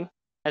same team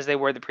as they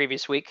were the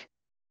previous week,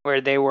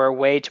 where they were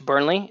away to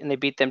Burnley and they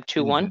beat them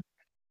 2-1.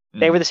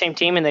 They were the same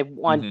team and they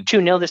won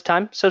 2-0 this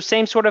time. So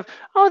same sort of,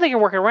 they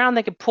can work around,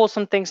 they can pull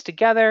some things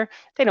together.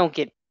 They don't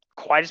get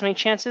quite as many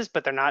chances,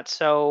 but they're not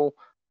so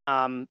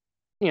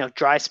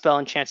dry spell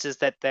and chances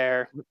that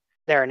they're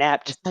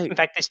inept. In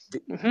fact,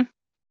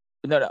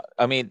 No.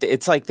 I mean,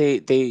 it's like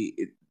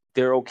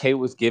they're okay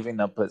with giving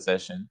up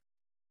possession,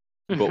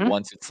 but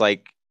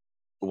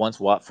once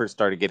Watford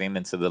started getting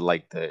into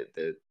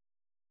the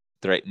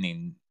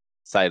threatening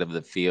side of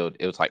the field,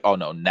 it was like, oh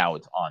no, now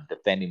it's on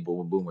defending.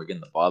 Boom, boom, we're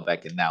getting the ball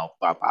back, and now,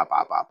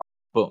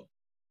 boom.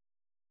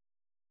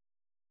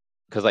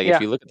 Because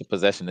if you look at the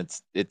possession,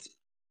 it's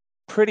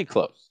pretty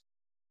close.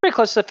 Pretty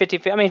close to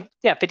 50. I mean,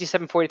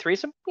 57-43.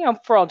 So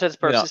for all intents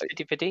and purposes,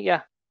 50-50.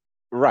 Yeah.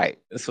 Right.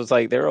 So it's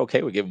like they're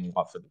okay with giving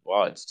Watford the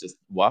ball. It's just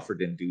Watford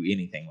didn't do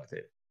anything with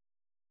it.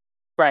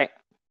 Right.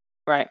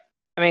 I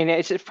mean,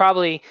 it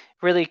probably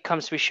really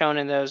comes to be shown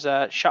in those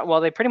shot.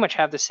 Well, they pretty much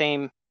have the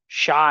same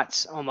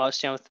shots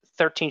almost.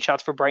 13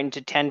 shots for Brighton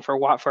to 10 for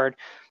Watford,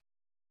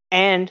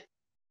 and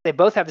they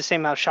both have the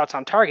same amount of shots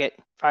on target,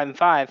 5 and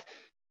 5.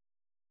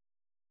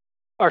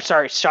 Or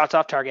sorry, shots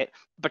off target.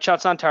 But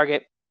shots on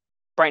target,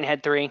 Brighton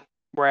had 3,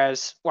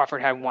 whereas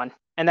Watford had 1.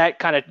 And that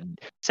kind of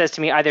says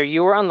to me either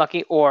you were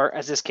unlucky, or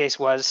as this case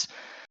was,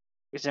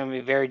 it's going to be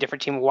a very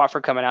different team.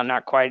 Watford coming out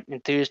not quite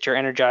enthused or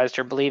energized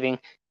or believing.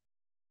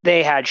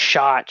 They had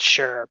shots,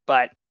 sure,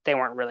 but they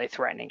weren't really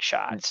threatening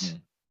shots,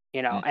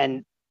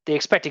 and the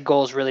expected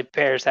goals really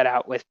bears that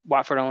out, with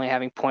Watford only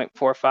having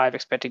 0.45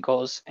 expected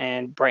goals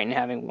and Brighton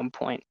having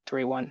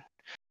 1.31.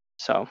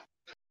 So,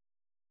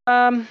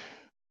 I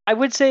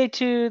would say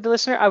to the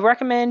listener, I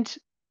recommend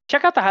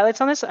check out the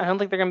highlights on this. I don't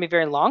think they're going to be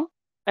very long,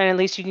 and at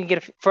least you can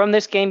get from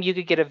this game, you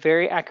could get a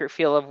very accurate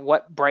feel of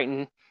what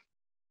Brighton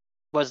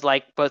was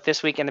like both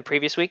this week and the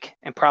previous week,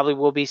 and probably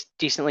will be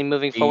decently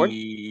moving forward.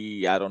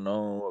 I don't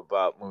know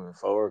about moving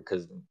forward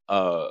because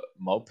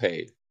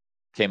Mopé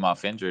came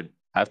off injured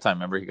halftime.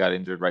 Remember, he got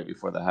injured right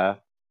before the half.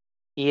 Like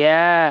he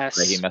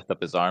Yes. messed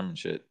up his arm and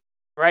shit.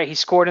 Right. He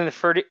scored in the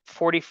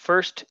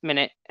 41st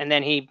minute, and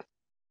then he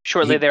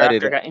shortly He gutted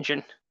thereafter it. got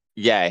injured.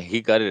 Yeah,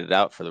 he gutted it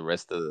out for the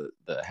rest of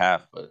the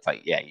half. But it's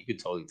like, yeah, you could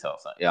totally tell.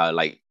 Yeah,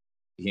 like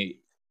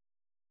he,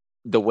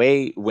 the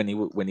way when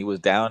he was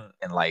down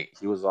and like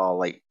he was all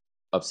like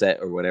upset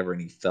or whatever,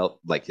 and he felt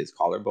like his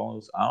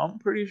collarbones. I'm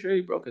pretty sure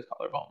he broke his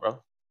collarbone,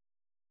 bro.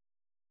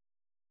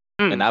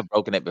 And Hmm. I've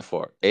broken it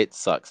before. It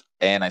sucks.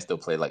 And I still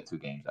played like 2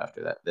 games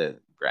after that.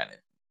 Granted,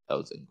 that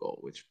was in goal,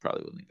 which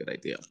probably wasn't a good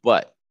idea.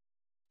 But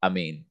I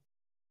mean,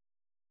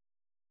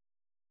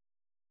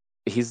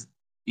 he's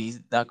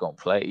not gonna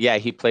play. Yeah,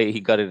 he played.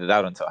 He gutted it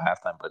out until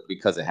halftime, but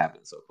because it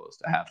happened so close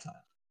to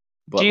halftime.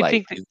 Do But you like,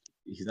 think that,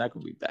 he's not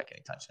gonna be back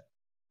anytime soon.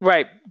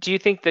 right? Do you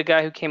think the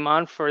guy who came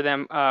on for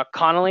them,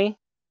 Connolly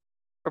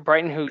for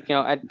Brighton, who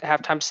at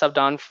halftime subbed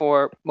on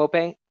for Mope?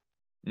 I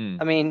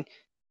Mm. mean,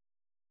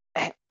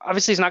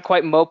 obviously he's not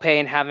quite Mope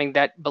in having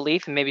that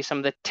belief and maybe some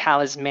of the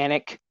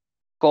talismanic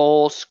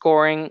goal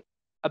scoring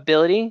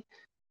ability.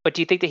 But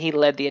do you think that he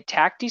led the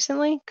attack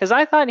decently? Because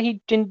I thought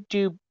he didn't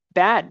do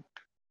bad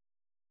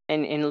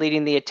in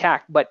leading the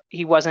attack, but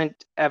he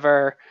wasn't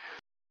ever.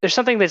 There's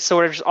something that's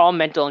sort of just all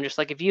mental and just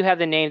like if you have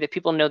the name that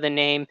people know the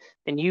name,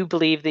 then you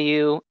believe the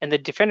you, and the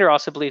defender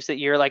also believes that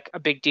you're like a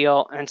big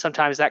deal, and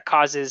sometimes that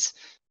causes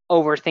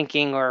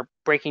overthinking or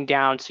breaking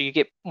down, so you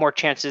get more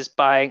chances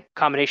by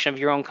combination of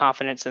your own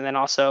confidence and then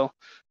also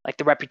like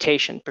the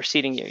reputation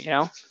preceding you.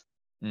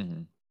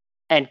 Mm-hmm.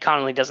 And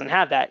Connolly doesn't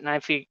have that, and I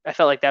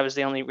felt like that was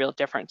the only real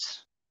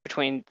difference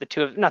between the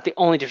two of, not the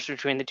only difference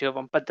between the two of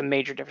them, but the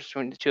major difference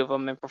between the two of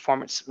them in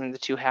performance in the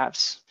two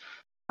halves.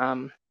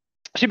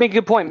 Should make a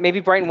good point. Maybe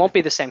Brighton won't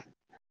be the same.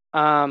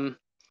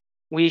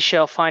 We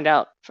shall find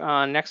out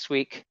next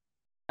week.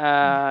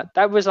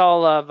 That was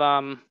all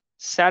of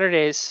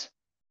Saturday's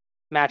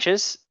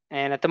matches.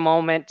 And at the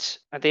moment,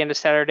 at the end of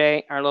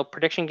Saturday, our little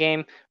prediction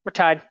game, we're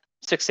tied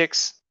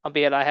 6-6,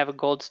 albeit I have a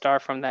gold star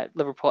from that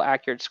Liverpool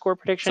accurate score So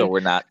prediction. we're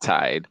not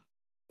tied.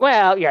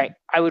 Well, you're right.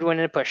 I would win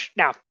in a push.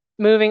 Now,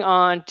 moving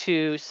on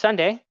to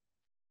Sunday,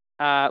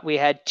 we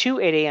had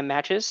two 8 a.m.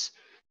 matches.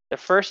 The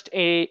first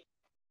eight,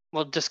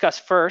 we'll discuss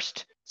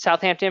first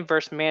Southampton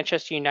versus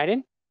Manchester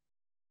United.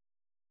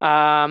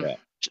 Yeah.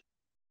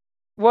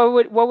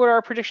 What were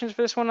our predictions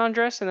for this one,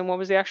 Andres? And then what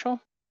was the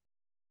actual?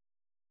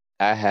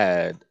 I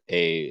had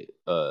a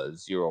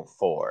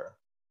 0-4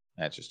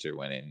 Manchester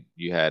winning.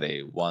 You had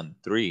a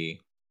 1-3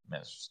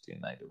 Manchester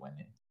United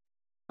winning.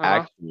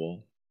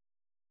 Actual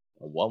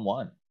a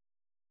 1-1.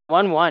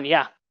 1-1,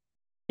 yeah.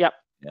 Yep.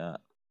 Yeah.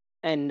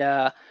 And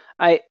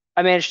I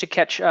managed to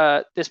catch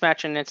this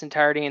match in its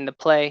entirety in the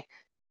play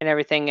and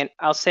everything. And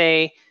I'll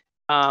say,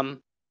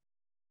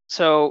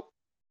 so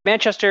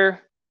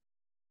Manchester,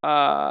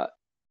 to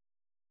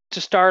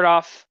start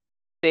off,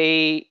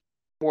 they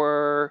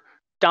were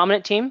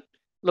dominant team.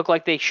 Looked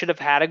like they should have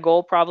had a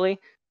goal probably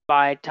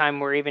by the time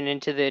we're even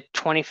into the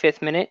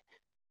 25th minute.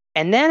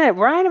 And then at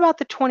right about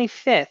the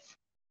 25th,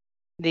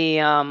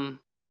 the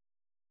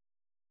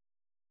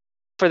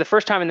for the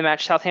first time in the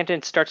match,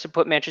 Southampton starts to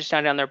put Manchester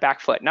United on their back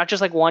foot. Not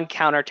just like one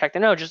counter attack.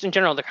 No, just in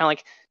general, they're kind of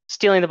like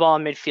stealing the ball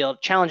in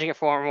midfield, challenging it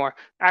for more,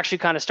 actually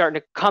kind of starting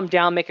to come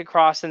down, make a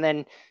cross, and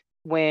then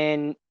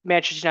when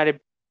Manchester United,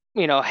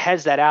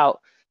 heads that out,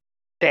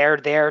 they're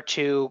there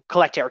to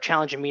collect it or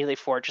challenge immediately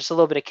for it. Just a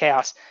little bit of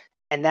chaos,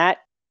 and that,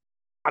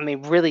 I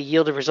mean, really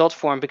yielded results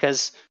for him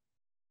because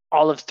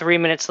all of 3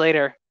 minutes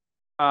later,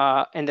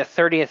 in the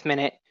 30th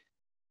minute,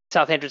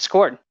 Southampton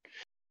scored.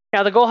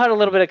 Now the goal had a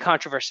little bit of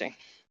controversy.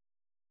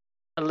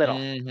 A little.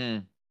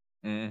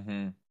 Mm-hmm.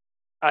 Mm-hmm.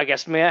 I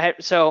guess.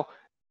 So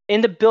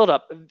in the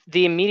build-up,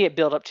 the immediate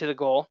build-up to the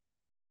goal,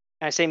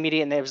 and I say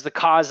immediate, and it was the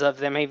cause of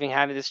them even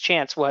having this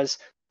chance, was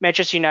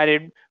Manchester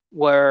United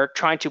were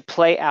trying to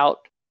play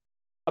out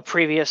a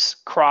previous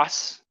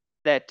cross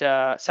that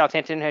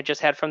Southampton had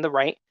just had from the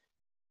right,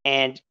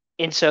 and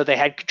so they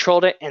had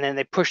controlled it, and then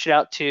they pushed it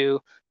out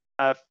to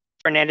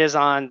Fernandez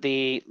on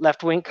the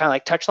left wing, kind of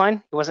like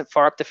touchline. It wasn't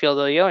far up the field,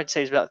 though. I'd say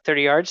it was about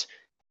 30 yards,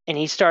 and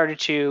he started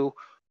to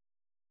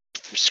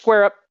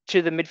square up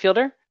to the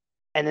midfielder,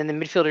 and then the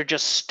midfielder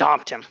just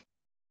stomped him.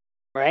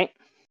 Right?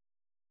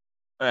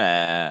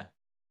 There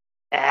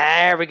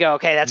we go.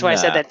 Okay, that's why I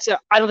said that. So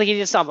I don't think he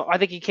did stomp him. I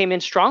think he came in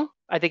strong.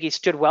 I think he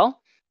stood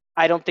well.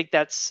 I don't think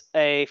that's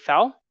a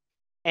foul,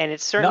 and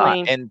it's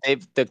certainly. And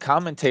the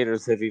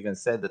commentators have even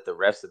said that the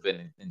refs have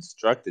been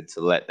instructed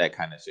to let that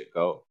kind of shit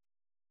go.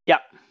 Yeah.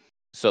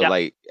 So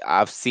like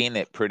I've seen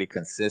it pretty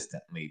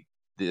consistently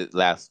the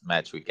last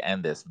match week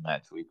and this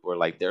match week where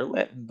like they're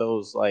letting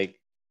those like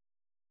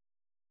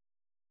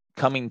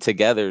coming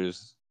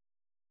togethers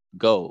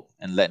go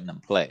and letting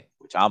them play,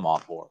 which I'm all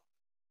for.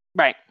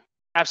 Right.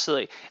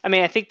 Absolutely. I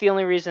mean, I think the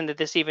only reason that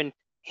this even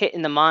hit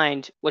in the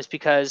mind was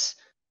because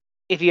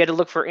if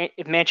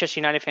Manchester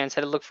United fans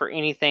had to look for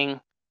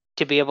anything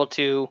to be able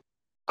to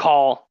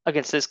call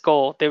against this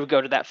goal, they would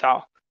go to that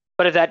foul.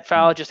 But if that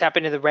foul just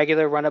happened in the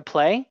regular run of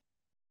play,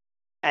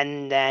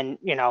 and then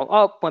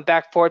went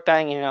back, forth,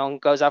 bang,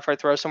 and goes out for a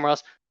throw somewhere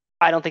else,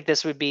 I don't think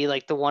this would be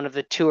like the one of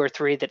the 2 or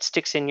 3 that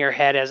sticks in your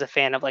head as a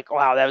fan of like,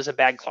 wow, that was a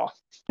bad call.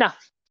 No,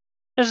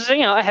 this is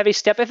a heavy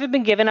step. If it had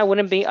been given, I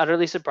wouldn't be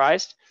utterly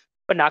surprised,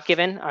 but not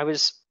given, I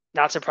was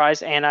not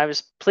surprised and I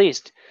was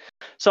pleased.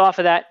 So off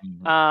of that,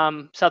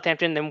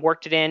 Southampton then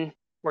worked it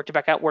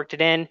back out, worked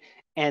it in,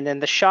 and then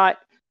the shot,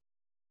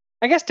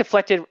 I guess,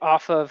 deflected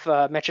off of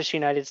Manchester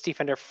United's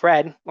defender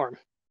Fred, or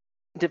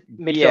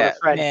midfielder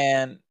Fred.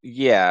 Man,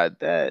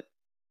 that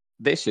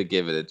they should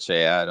give it to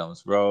Che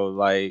Adams, bro.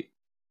 Like,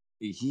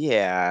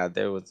 yeah,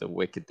 there was a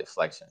wicked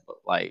deflection, but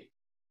like,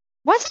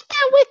 wasn't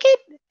that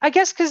wicked? I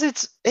guess because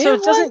it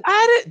doesn't.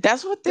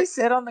 That's what they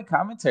said on the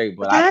commentary,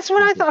 but that's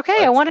what I thought.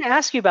 Okay, I want to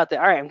ask you about that.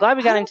 All right, I'm glad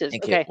we got into this.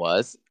 Okay, it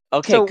was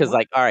okay because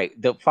all right,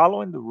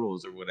 following the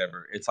rules or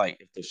whatever, it's like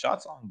if the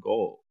shot's on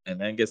goal and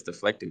then gets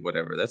deflected,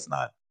 whatever, that's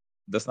not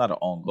an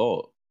own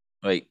goal.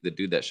 Like the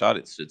dude that shot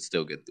it should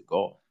still get the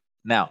goal.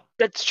 Now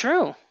that's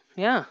true.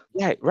 Yeah.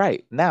 Yeah.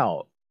 Right.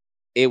 Now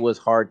it was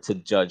hard to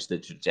judge the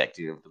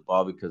trajectory of the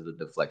ball because the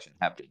deflection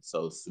happened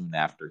so soon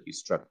after he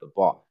struck the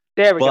ball.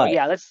 There we go.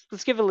 Yeah, let's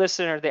give a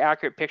listener the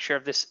accurate picture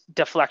of this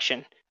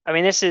deflection. I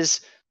mean, this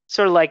is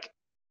sort of like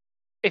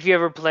if you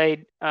ever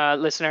played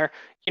listener,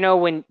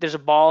 when there's a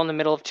ball in the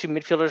middle of 2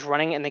 midfielders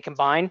running and they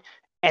combine,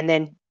 and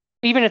then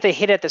even if they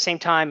hit at the same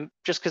time,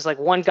 just because like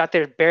one got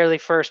there barely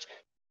first,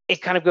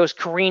 it kind of goes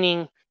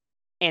careening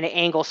and it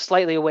angles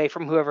slightly away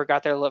from whoever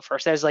got there a little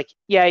first. That is like,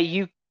 yeah,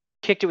 you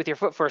kicked it with your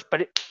foot first,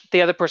 but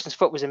the other person's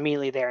foot was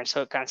immediately there, and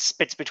so it kind of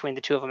spits between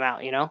the two of them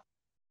out,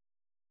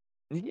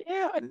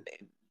 Yeah,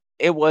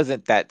 it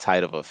wasn't that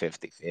tight of a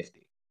 50-50.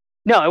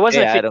 No, it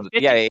wasn't.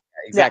 Yeah,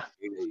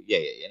 exactly. No. Yeah.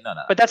 No.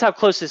 But that's how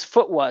close his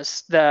foot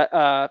was,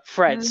 the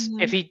Fred's.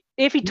 If he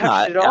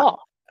touched it at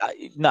all.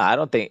 No, I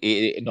don't think.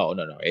 No.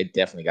 It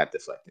definitely got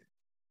deflected.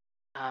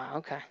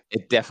 Okay.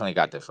 It definitely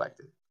got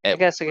deflected. I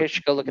guess I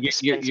should go look at the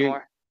spins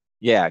more.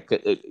 Yeah,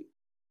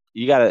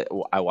 you gotta.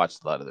 I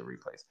watched a lot of the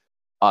replays.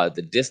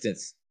 The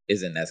distance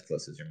isn't as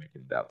close as you're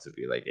making it out to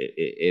be. Like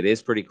it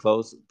is pretty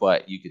close,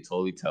 but you could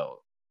totally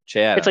tell.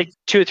 Chad, it's like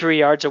 2 or 3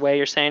 yards away.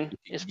 You're saying?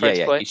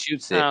 Yeah. He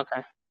shoots it. Oh,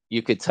 okay.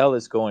 You could tell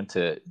it's going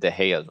to De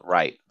Gea's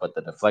right, but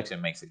the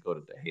deflection makes it go to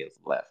De Gea's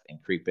left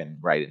and creep in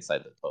right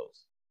inside the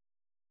post.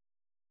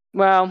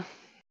 Well,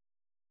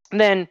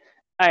 then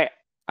I'd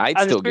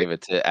still give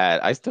it to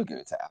Adam.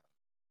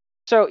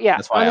 So yeah,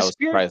 that's why I was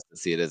surprised to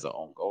see it as an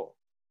own goal.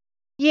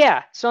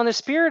 Yeah. So in the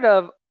spirit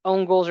of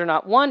own goals or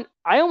not, one,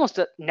 I almost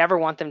never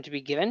want them to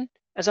be given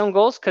as own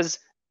goals because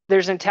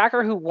there's an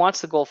attacker who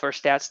wants the goal for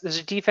stats. There's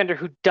a defender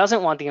who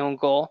doesn't want the own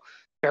goal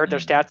to hurt their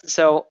stats.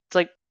 So it's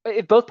like,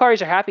 if both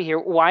parties are happy here,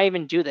 why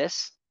even do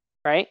this,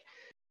 right?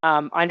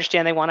 I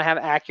understand they want to have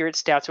accurate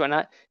stats and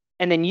whatnot.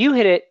 And then you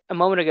hit it a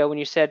moment ago when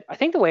you said, I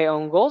think the way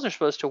own goals are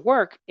supposed to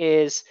work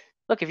is,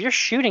 look, if you're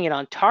shooting it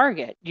on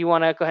target, do you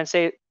want to go ahead and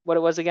say what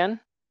it was again?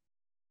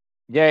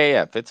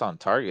 Yeah. If it's on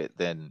target,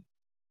 then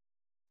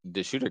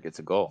the shooter gets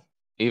a goal.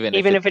 Even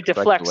if it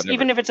deflects,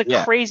 even if it's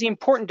a crazy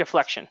important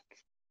deflection,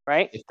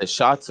 right? If the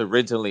shot's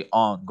originally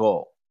on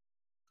goal,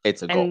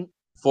 it's a goal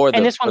for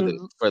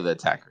the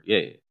attacker.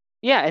 Yeah.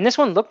 Yeah, and this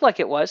one looked like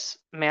it was.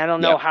 I mean, I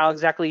don't know how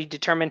exactly you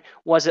determine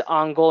was it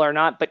on goal or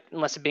not, but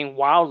unless it being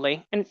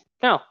wildly, and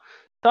no,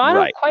 so I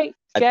don't quite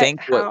get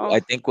I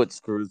think what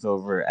screws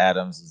over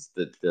Adams is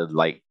the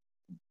like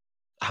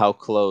how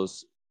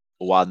close,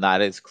 while not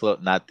as close,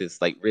 not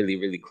this like really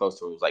really close,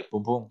 so it was like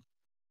boom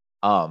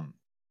boom.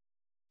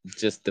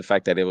 Just the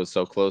fact that it was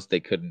so close, they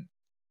couldn't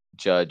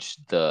judge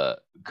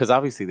because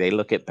obviously they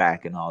look it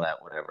back and all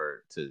that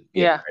whatever to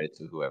give credit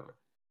to whoever.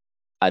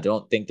 I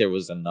don't think there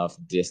was enough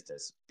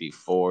distance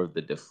before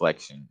the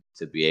deflection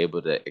to be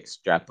able to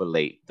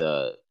extrapolate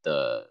the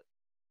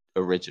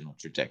original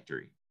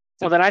trajectory.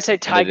 Well, then I say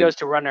tie goes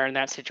to runner in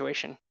that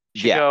situation.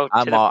 I'm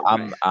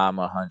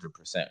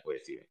 100%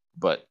 with you.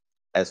 But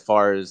as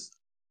far as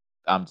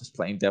I'm just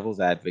playing devil's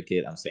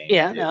advocate, I'm saying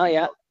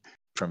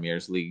Premier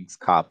League's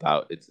cop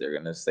out. They're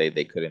gonna say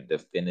they couldn't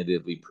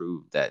definitively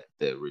prove that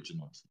the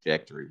original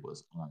trajectory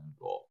was on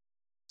goal.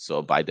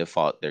 So by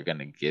default, they're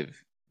gonna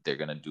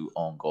do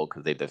own goal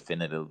because they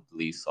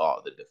definitively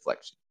saw the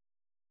deflection.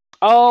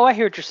 Oh, I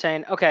hear what you're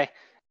saying. Okay.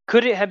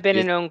 Could it have been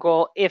an own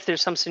goal if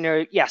there's some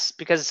scenario? Yes,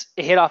 because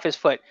it hit off his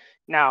foot.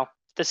 Now,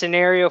 the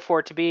scenario for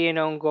it to be an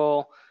own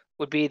goal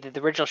would be that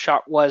the original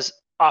shot was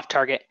off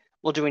target.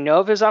 Well, do we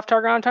know if it was off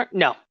target or on target?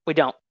 No, we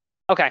don't.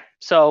 Okay.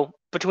 So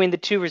between the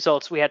two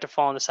results, we had to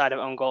fall on the side of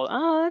own goal.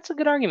 Oh, that's a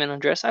good argument,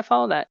 Andres. I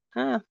follow that.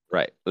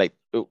 Right. Like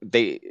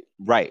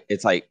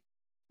it's like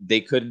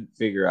they couldn't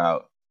figure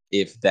out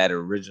if that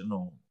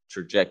original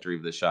trajectory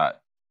of the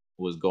shot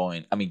was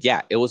going. I mean,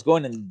 yeah, it was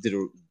going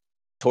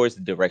towards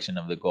the direction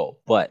of the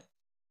goal, but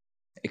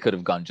it could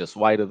have gone just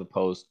wide of the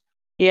post.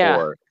 Yeah.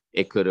 Or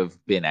it could have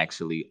been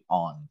actually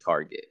on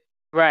target.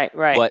 Right.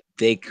 But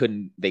they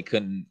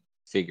couldn't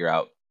figure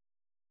out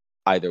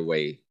either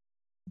way.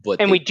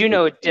 And we do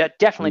know it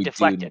definitely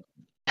deflected.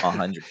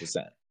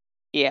 100%.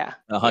 Yeah.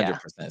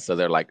 100%. So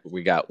they're like,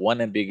 we got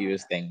one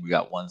ambiguous thing, we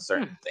got one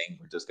certain thing.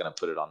 We're just gonna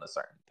put it on a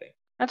certain thing.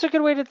 That's a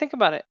good way to think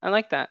about it. I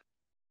like that.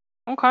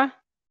 Okay.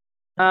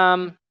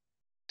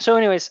 So,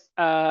 anyways,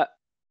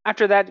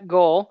 after that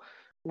goal,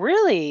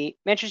 really,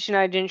 Manchester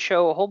United didn't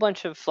show a whole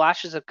bunch of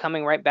flashes of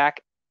coming right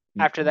back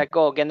after that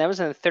goal. Again, that was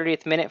in the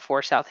 30th minute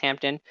for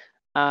Southampton,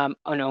 an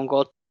own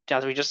goal,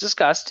 as we just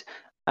discussed.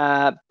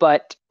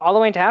 But all the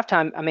way into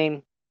halftime, I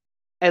mean,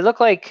 it looked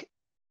like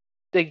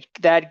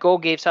that goal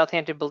gave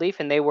Southampton belief,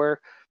 and they were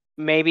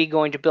maybe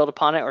going to build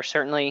upon it, or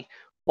certainly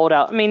hold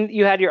out. I mean,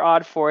 you had your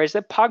odd for is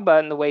that Pogba,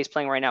 in the way he's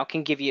playing right now,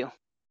 can give you,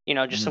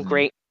 just some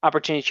great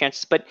opportunity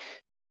chances, but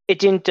it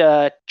didn't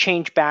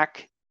change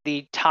back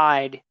the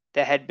tide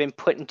that had been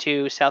put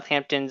into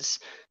Southampton's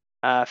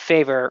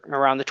favor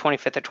around the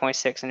 25th or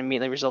 26th, and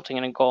immediately resulting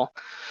in a goal.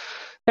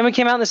 Then we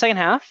came out in the second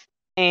half,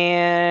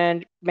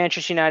 and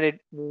Manchester United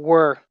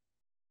were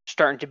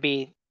starting to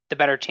be the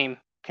better team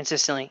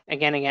consistently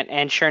again and again.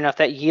 And sure enough,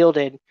 that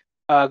yielded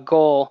a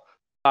goal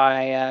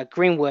by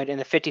Greenwood in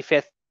the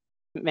 55th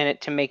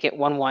minute to make it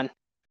 1-1.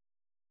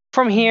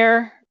 From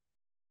here,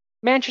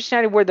 Manchester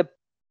United were the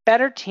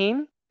better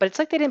team, but it's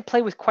like they didn't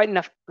play with quite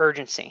enough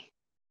urgency.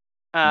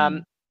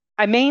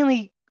 I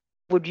mainly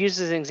would use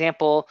as an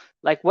example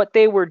like what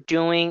they were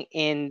doing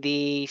in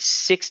the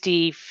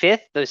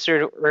 65th, the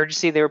sort of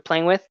urgency they were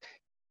playing with.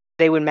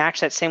 They would match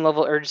that same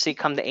level of urgency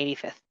come the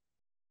 85th.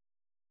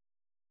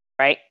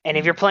 Right? And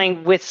if you're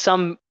playing with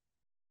some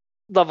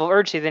level of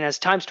urgency, then as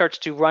time starts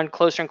to run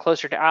closer and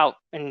closer to out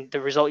and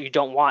the result you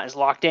don't want is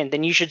locked in,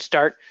 then you should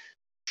start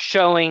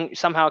showing,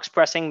 somehow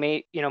expressing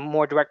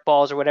more direct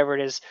balls or whatever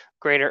it is,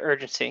 greater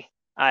urgency.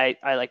 I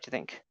like to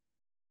think.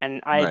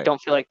 And I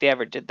don't feel like they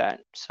ever did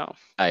that. So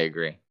I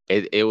agree.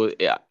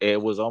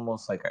 It was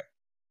almost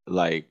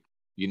like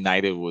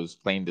United was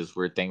playing this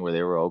weird thing where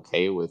they were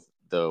okay with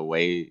the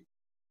away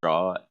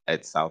draw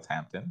at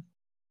Southampton.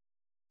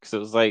 Because it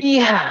was like,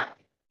 yeah,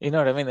 you know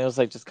what I mean? It was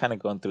like just kind of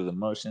going through the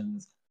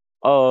motions.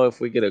 Oh, if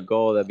we get a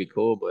goal, that'd be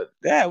cool. But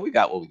yeah, we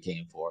got what we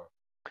came for.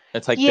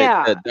 It's like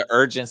the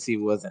urgency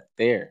wasn't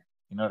there.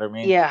 You know what I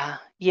mean?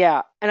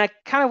 Yeah. And I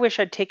kind of wish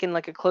I'd taken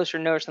like a closer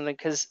note or something,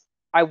 because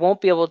I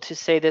won't be able to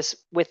say this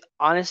with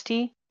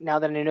honesty now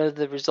that I know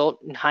the result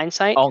in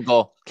hindsight. Own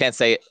goal. Can't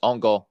say it. Own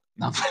goal.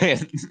 No,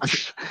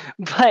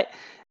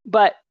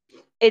 but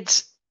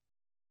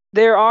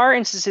there are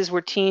instances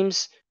where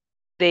teams,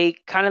 they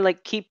kind of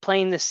like keep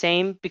playing the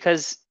same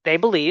because they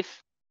believe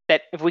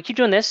that if we keep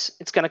doing this,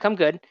 it's going to come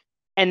good.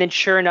 And then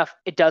sure enough,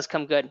 it does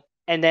come good.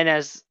 And then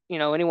as,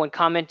 anyone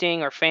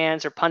commenting or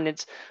fans or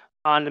pundits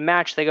on the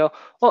match, they go,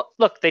 well,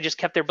 look, they just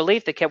kept their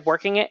belief. They kept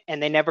working it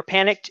and they never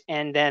panicked.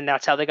 And then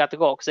that's how they got the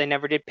goal, because they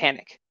never did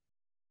panic.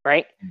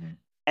 Right. Mm-hmm.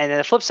 And then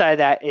the flip side of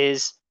that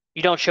is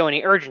you don't show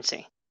any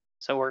urgency.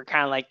 So we're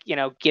kind of like,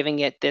 giving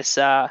it this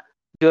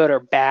good or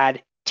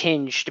bad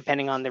tinge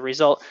depending on the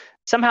result.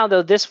 Somehow,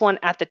 though, this one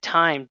at the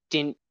time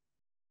didn't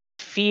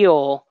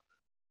feel,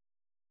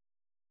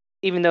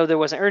 even though there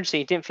wasn't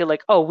urgency, it didn't feel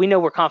like, oh, we know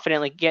we're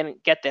confidently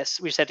get this.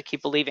 We just have to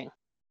keep believing.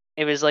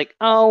 It was like,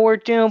 oh, we're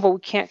doomed, but we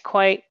can't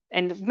quite.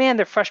 And man,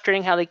 they're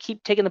frustrating how they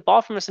keep taking the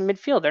ball from us in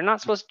midfield. They're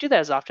not supposed to do that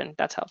as often.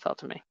 That's how it felt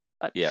to me.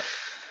 But yeah,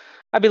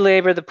 I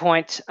belabor the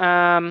point. Do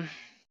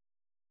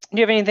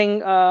you have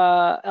anything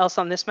else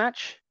on this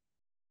match?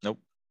 Nope.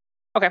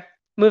 Okay.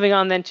 Moving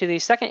on then to the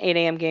second 8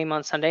 a.m. game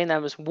on Sunday, and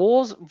that was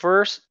Wolves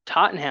versus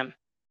Tottenham.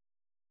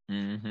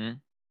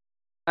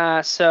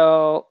 Mm-hmm.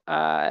 So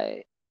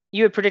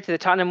you had predicted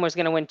that Tottenham was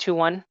going to win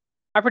 2-1.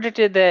 I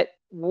predicted that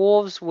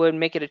Wolves would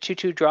make it a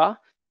 2-2 draw,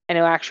 and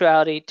in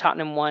actuality,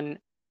 Tottenham won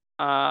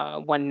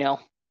 1-0.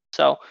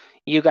 So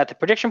you got the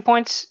prediction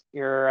points.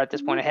 You're at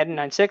this point ahead in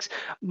 9-6.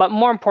 But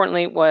more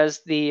importantly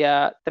was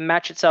the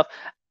match itself.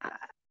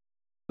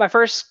 My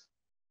first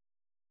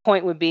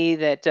point would be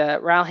that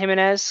Raul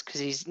Jimenez, because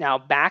he's now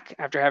back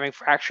after having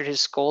fractured his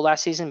skull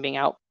last season, being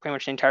out pretty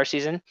much the entire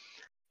season.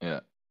 Yeah.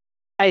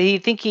 I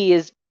think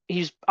he's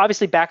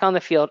obviously back on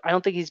the field. I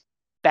don't think he's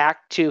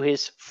back to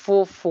his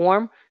full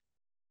form.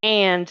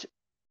 And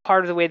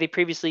part of the way they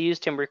previously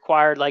used him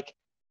required like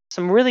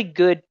some really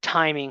good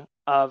timing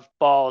of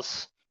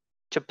balls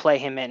to play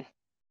him in.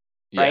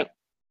 Right. Yeah.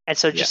 And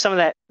so just some of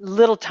that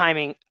little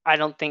timing, I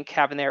don't think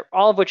happened there.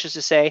 All of which is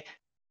to say,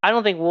 I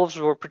don't think Wolves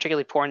were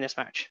particularly poor in this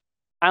match.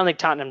 I don't think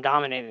Tottenham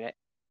dominated it.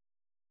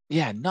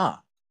 Yeah, no.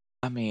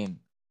 I mean,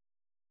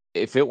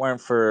 if it weren't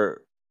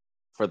for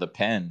the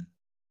pen,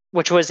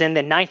 which was in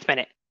the 9th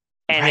minute,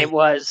 and it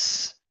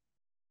was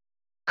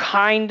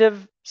kind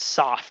of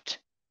soft.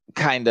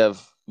 Kind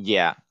of,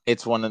 yeah.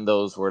 It's one of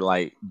those where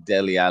like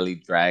Dele Alli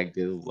dragged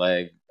his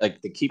leg,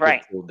 like the keeper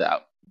pulled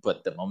out,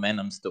 but the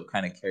momentum still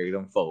kind of carried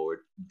him forward.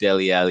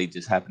 Dele Alli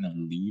just happened to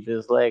leave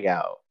his leg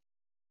out,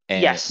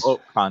 and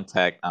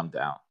contact, I'm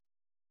down.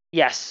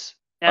 Yes.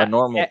 A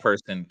normal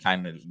person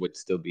kind of would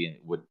still be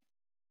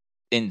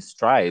in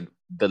stride.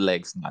 The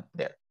leg's not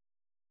there.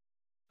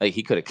 Like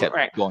he could have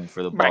kept going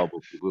for the ball,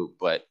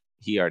 but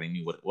he already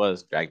knew what it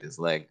was. Dragged his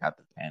leg, got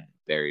the pen,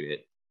 buried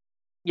it.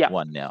 Yeah.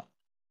 1-0.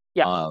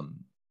 Yeah.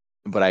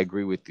 But I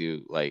agree with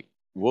you. Like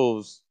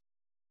Wolves,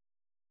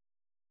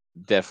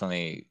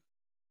 definitely,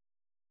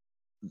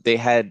 they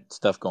had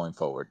stuff going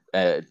forward,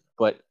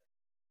 but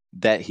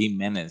that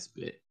Jimenez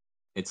bit,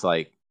 it's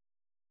like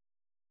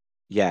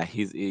yeah,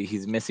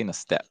 he's missing a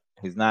step.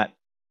 He's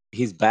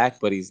back,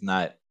 but he's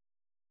not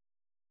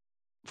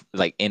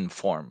like in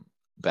form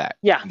back.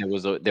 Yeah.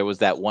 There was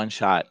that one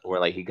shot where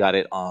like he got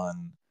it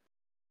on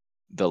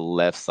the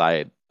left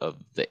side of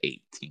the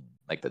 18,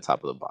 like the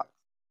top of the box.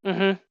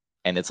 Mm-hmm.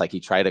 And it's like he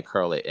tried to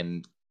curl it,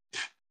 and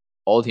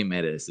all he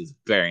made is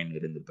burying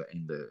it in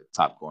the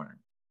top corner.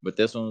 But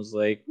this one was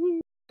like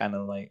kind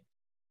of like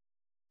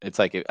it's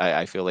like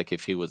I feel like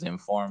if he was in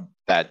form,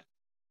 that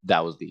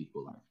was the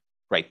equalizer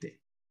right there.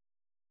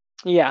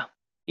 Yeah.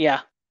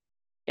 Yeah.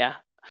 Yeah.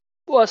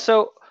 Well,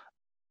 so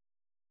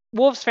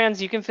Wolves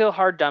fans, you can feel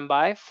hard done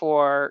by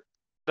for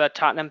the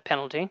Tottenham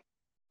penalty.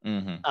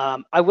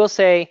 I will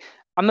say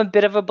I'm a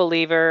bit of a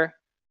believer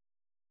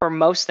for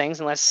most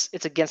things, unless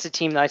it's against a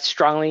team that I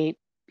strongly,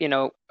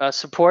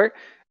 support.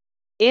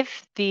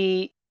 If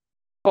the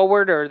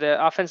forward or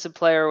the offensive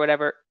player or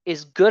whatever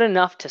is good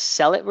enough to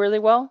sell it really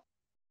well,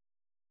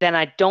 then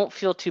I don't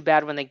feel too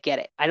bad when they get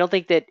it. I don't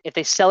think that if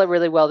they sell it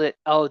really well that,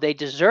 oh, they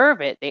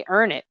deserve it, they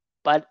earn it.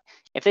 But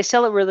if they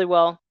sell it really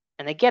well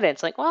and they get it,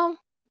 it's like, well,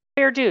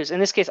 fair dues. In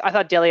this case, I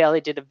thought Dele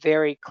Alli did a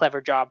very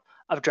clever job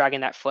of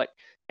dragging that foot.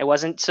 It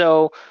wasn't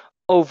so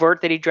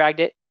overt that he dragged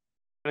it.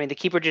 I mean, the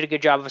keeper did a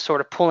good job of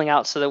sort of pulling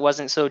out so that it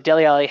wasn't so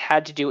Dele Alli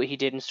had to do what he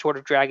did and sort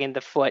of dragging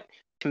the foot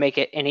to make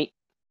it, and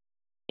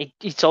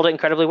he sold it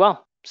incredibly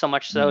well, so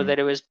much so that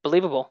it was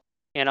believable,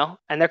 And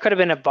there could have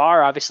been a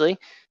VAR, obviously,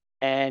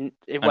 and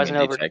it wasn't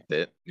they over. checked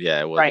it.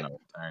 Yeah, it wasn't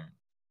overturned.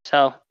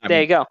 So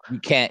there you go.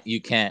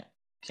 You can't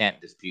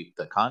dispute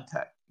the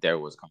contact. There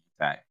was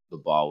contact. The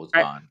ball was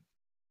gone.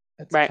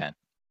 That's right. 10.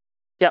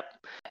 Yep.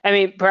 I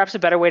mean, perhaps a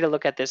better way to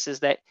look at this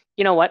is that,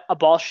 you know what? A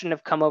ball shouldn't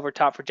have come over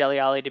top for Dele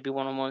Alli to be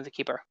one-on-one with the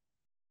keeper.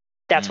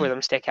 That's where the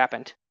mistake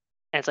happened.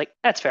 And it's like,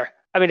 that's fair.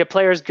 I mean, a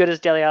player as good as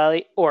Dele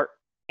Alli or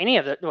any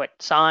of the,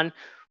 Son,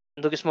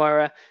 Lucas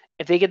Moura,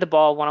 if they get the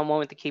ball one-on-one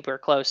with the keeper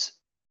close,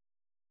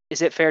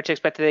 is it fair to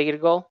expect that they get a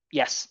goal?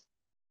 Yes.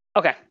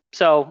 Okay.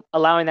 So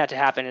allowing that to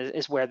happen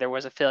is where there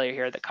was a failure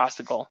here that cost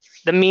the goal.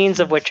 The means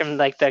of which, I'm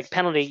like, the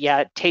penalty,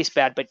 yeah, it tastes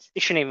bad, but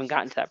it shouldn't even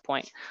gotten to that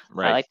point.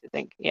 Right. I like to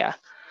think, yeah.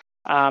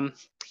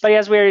 But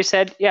as we already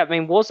said, yeah, I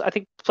mean, Wolves, I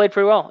think, played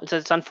pretty well.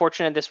 It's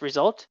unfortunate this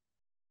result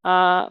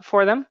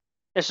for them.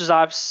 This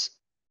was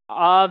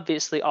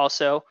obviously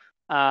also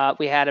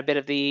we had a bit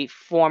of the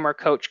former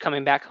coach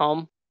coming back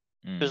home,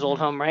 his old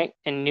home, right?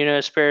 And Nuno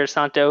Espirito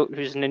Santo,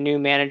 who's the new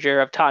manager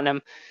of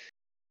Tottenham.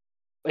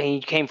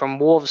 He came from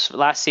Wolves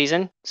last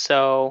season,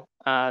 so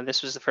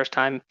this was the first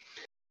time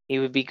he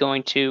would be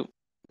going to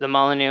the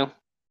Molineux,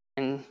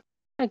 and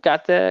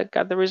got the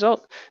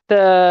result.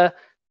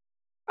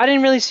 I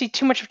didn't really see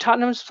too much of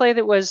Tottenham's play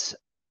that was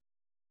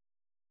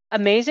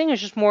amazing. It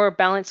was just more a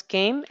balanced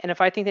game. And if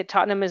I think that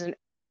Tottenham is a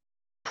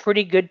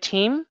pretty good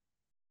team,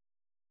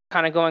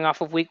 kind of going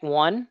off of week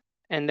 1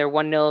 and their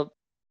 1-0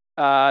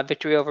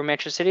 victory over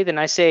Manchester City, then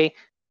I say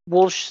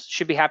Wolves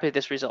should be happy with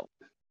this result.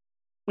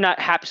 Not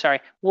happy,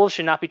 sorry. Wolves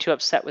should not be too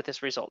upset with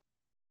this result.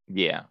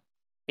 Yeah.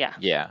 Yeah.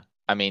 Yeah.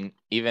 I mean,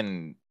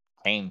 even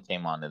Kane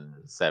came on in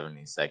the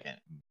 72nd.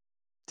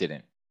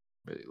 Didn't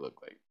really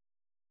look like.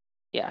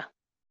 Yeah.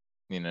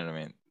 You know what I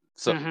mean?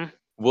 So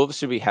Wolves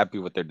should be happy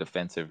with their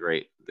defensive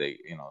rate. They,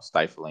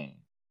 stifling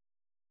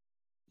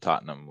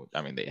Tottenham.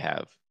 I mean, they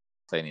have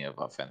plenty of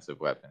offensive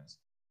weapons,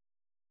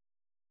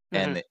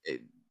 and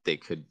they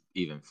could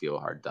even feel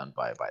hard done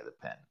by the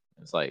pen.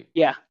 It's like,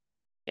 yeah.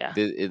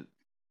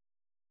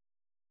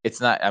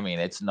 It's not. I mean,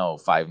 it's no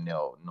 5-0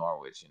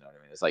 Norwich. You know what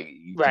I mean? It's like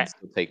you can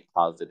still take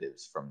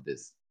positives from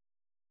this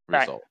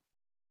result.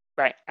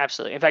 Right.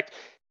 Absolutely. In fact,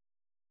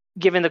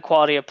 given the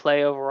quality of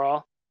play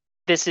overall,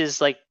 this is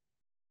like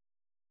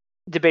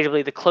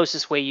debatably the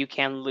closest way you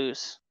can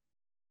lose.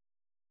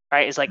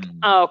 Right? It's like,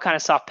 kind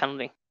of soft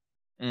penalty.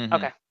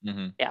 Okay.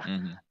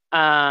 Yeah.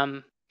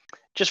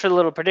 Just for the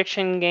little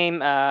prediction game,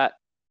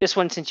 this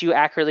one, since you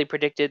accurately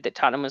predicted that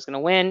Tottenham was going to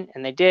win,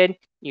 and they did,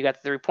 you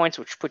got the 3 points,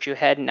 which put you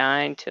ahead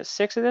 9-6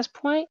 at this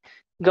point.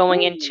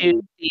 Going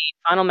into the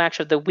final match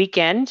of the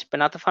weekend, but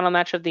not the final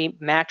match of the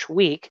match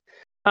week.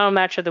 Final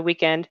match of the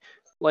weekend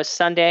was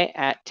Sunday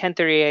at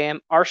 10:30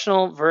 a.m.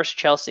 Arsenal versus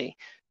Chelsea.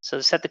 So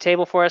to set the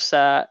table for us,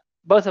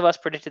 both of us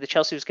predicted that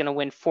Chelsea was going to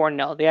win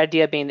 4-0. The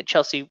idea being that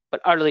Chelsea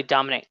would utterly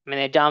dominate. I mean,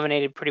 they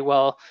dominated pretty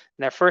well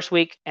in their first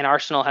week, and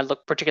Arsenal had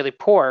looked particularly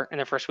poor in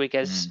their first week.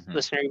 As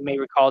listeners may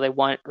recall, they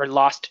won or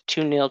lost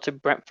 2-0 to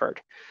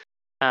Brentford.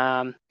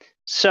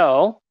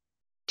 So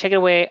take it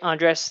away,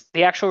 Andres.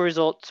 The actual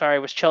result,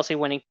 was Chelsea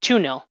winning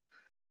 2-0.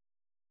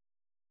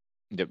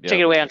 Yep. Take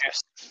it away,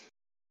 Andres.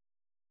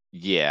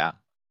 Yeah.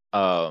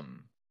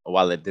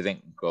 While it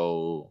didn't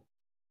go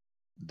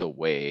the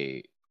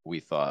way we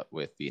thought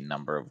with the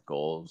number of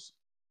goals,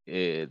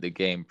 the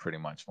game pretty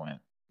much went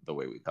the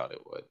way we thought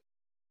it would.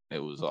 It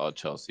was all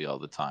Chelsea all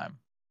the time.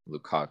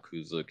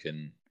 Lukaku's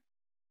looking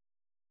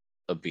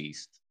a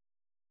beast.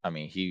 I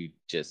mean, he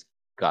just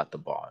got the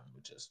ball and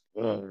would just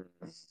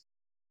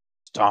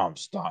stomp.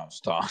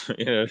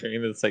 You know what I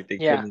mean? It's like they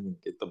couldn't even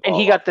get the ball. And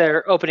he got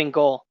their opening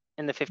goal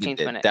in the 15th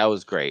minute. That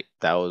was great.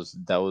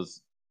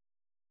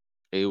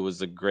 It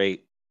was a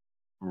great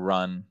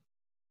run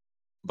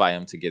by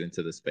him to get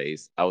into the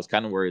space. I was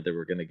kind of worried they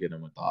were going to get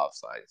him with the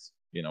offsides,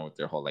 with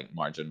their whole like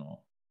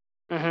marginal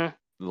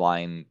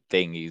line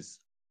thingies,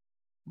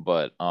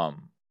 but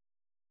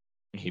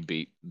he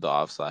beat the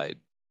offside.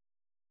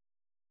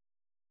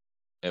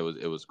 It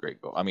was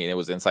great goal. I mean, it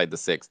was inside the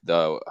 6.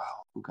 Though,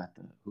 who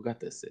got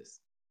the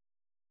assist?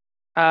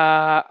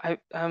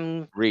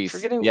 I'm Reece.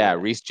 forgetting. Yeah,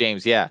 Reece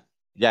James. Yeah.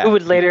 Who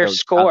would later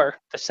score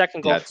the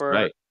second goal that's for?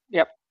 Right.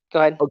 Yep. Go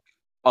ahead.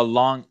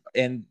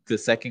 And the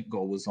second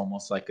goal was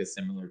almost like a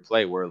similar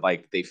play where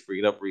like they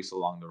freed up Reece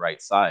along the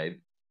right side.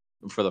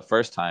 For the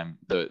first time,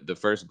 the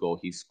first goal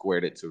he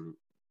squared it to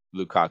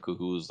Lukaku,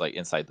 who was like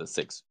inside the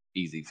 6,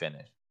 easy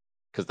finish,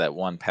 because that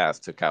one pass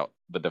took out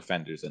the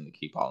defenders and the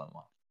keep all in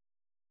one.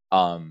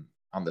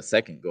 On the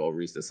second goal,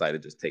 Reece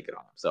decided to just take it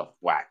on himself.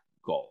 Whack,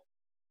 goal,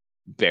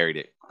 buried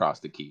it across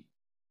the keep.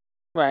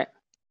 Right.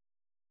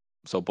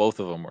 So both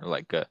of them were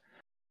like,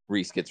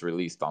 Reece gets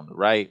released on the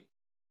right.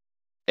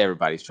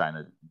 Everybody's trying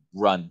to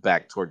run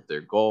back toward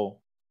their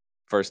goal.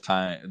 First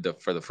time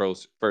for the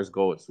first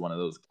goal, it's one of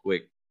those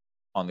quick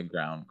on the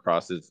ground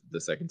crosses. The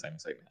second time,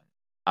 it's like, man,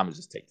 I'm gonna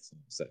just take this.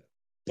 So,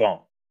 boom,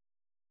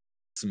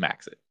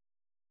 smacks it.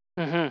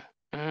 And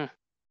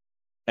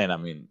I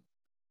mean,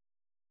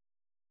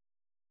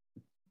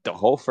 the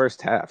whole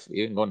first half,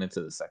 even going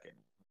into the second,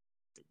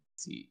 didn't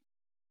see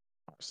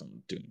Arsenal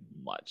doing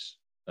much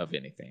of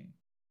anything.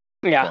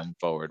 Yeah. Going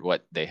forward,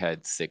 they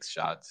had 6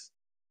 shots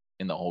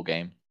in the whole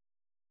game.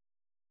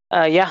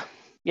 Yeah.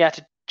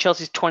 To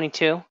Chelsea's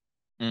 22.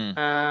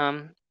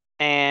 And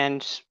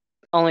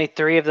only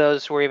 3 of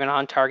those were even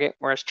on target,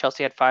 whereas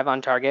Chelsea had 5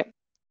 on target.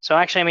 So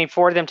actually, I mean,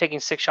 4 of them taking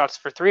 6 shots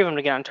for 3 of them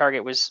to get on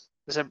target was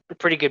a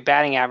pretty good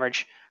batting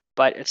average,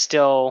 but it's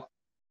still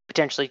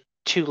potentially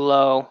too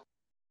low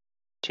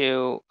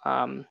to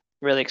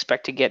really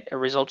expect to get a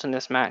result in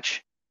this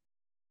match.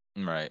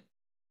 Right.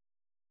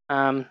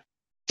 I'm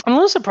a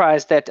little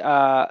surprised that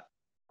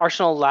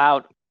Arsenal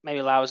allowed, maybe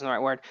allow isn't the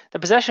right word. The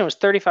possession was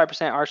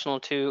 35% Arsenal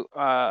to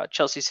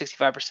Chelsea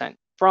 65%.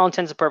 For all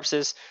intents and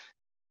purposes,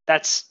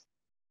 that's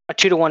a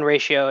 2-to-1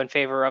 ratio in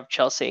favor of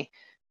Chelsea,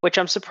 which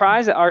I'm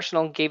surprised that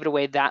Arsenal gave it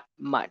away that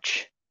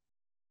much.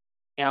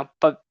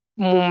 But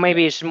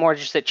maybe it's more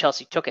just that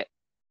Chelsea took it.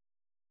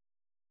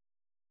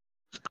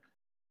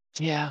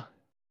 Yeah.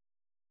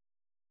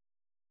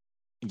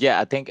 Yeah,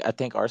 I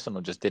think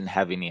Arsenal just didn't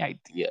have any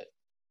idea.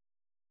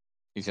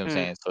 You see what I'm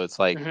saying? So it's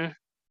like,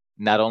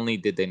 not only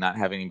did they not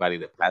have anybody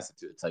to pass it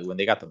to, it's like when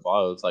they got the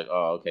ball, it's like,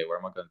 oh, okay, where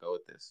am I gonna go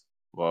with this?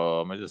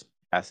 Well, I'm gonna just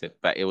pass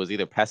it back. It was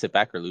either pass it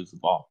back or lose the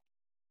ball,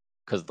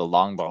 because the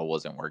long ball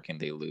wasn't working.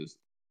 They lose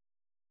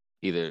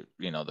either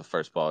the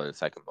first ball or the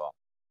second ball.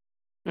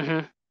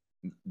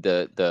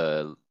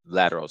 The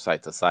lateral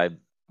side to side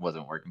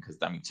wasn't working because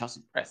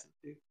Chelsea pressed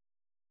it, dude.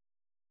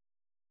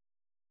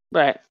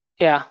 Right.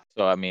 Yeah.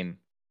 So I mean,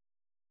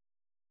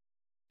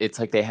 it's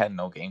like they had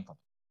no game plan.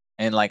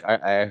 And like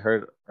I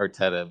heard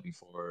Arteta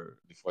before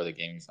the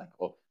game, he's like,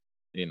 oh,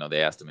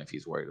 they asked him if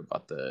he's worried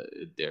about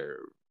their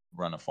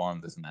run of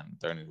form, this and that, and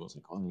third. And he was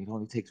like, oh, it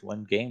only takes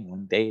one game,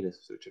 one day to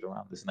switch it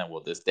around, this and that.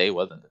 Well, this day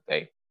wasn't the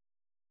day.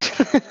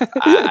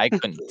 I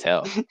couldn't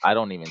tell. I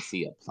don't even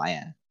see a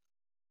plan.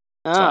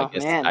 Oh,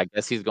 so man. I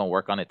guess he's gonna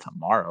work on it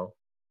tomorrow.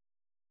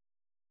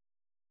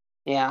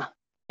 Yeah.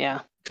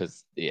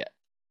 Because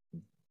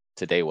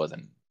today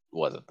wasn't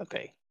the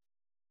day.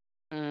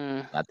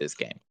 Not this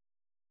game.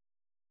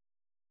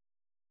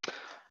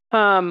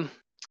 And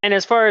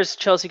as far as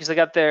Chelsea, because they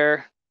got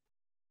their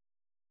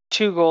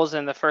 2 goals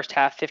in the first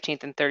half,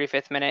 15th and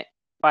 35th minute.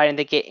 Why didn't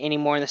they get any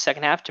more in the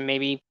second half to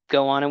maybe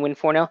go on and win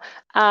 4-0?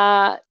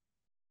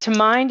 To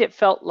mind, it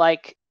felt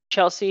like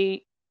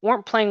Chelsea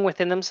weren't playing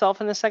within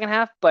themselves in the second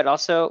half, but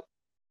also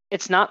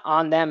it's not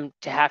on them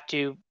to have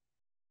to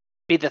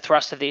be the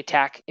thrust of the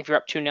attack if you're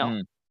up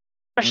 2-0.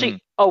 Especially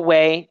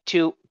away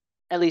to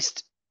at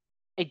least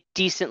a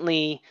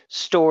decently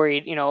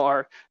storied,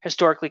 or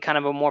historically kind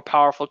of a more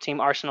powerful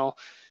team, Arsenal.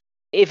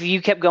 If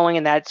you kept going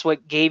and that's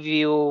what gave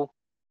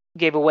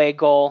away a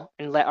goal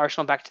and let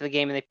Arsenal back to the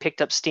game and they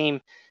picked up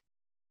steam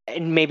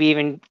and maybe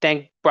even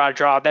then brought a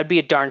draw, that'd be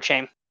a darn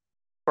shame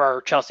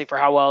for Chelsea for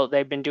how well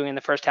they've been doing in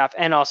the first half,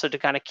 and also to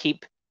kind of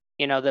keep,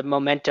 the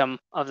momentum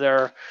of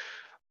their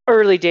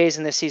early days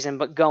in this season,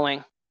 but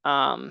going.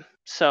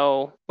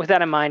 So with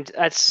that in mind,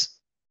 I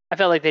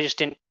felt like they just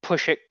didn't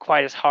push it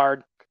quite as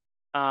hard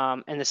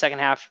in the second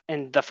half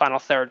in the final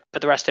third,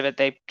 but the rest of it,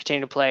 they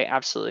continue to play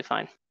absolutely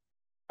fine.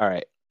 All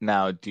right.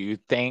 Now, do you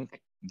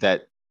think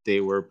that they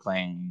were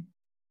playing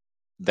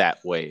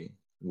that way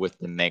with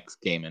the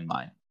next game in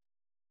mind,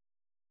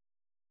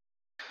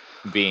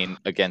 being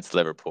against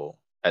Liverpool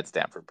at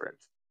Stamford Bridge?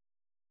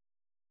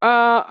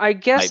 I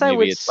guess I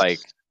would. It's like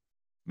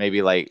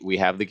maybe like we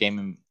have the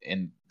game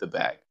in the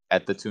bag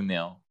at the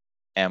 2-0,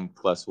 and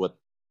plus what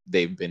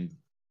they've been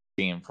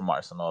seeing from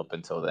Arsenal up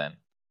until then.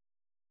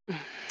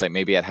 It's like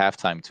maybe at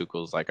halftime,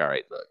 Tuchel's like, all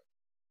right, look,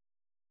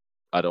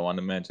 I don't want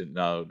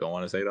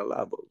to say it out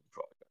loud, but we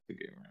probably got the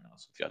game right now.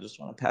 So if y'all just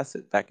want to pass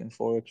it back and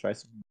forth, try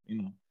some,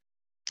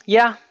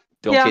 Yeah,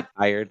 Don't Yeah. get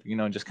tired,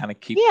 just kind of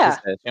keep Yeah.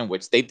 possession,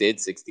 which they did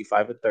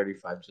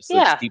 65-35. Just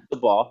let's Yeah. keep the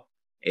ball.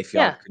 If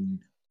y'all Yeah. can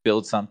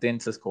build something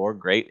to score,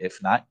 great.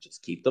 If not,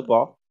 just keep the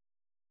ball.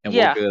 And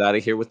we'll Yeah. get out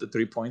of here with the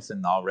 3 points,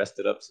 and I'll rest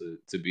it up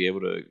to be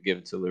able to give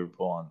it to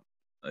Liverpool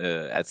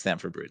at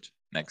Stamford Bridge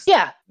next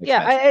Yeah.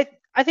 match.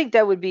 I think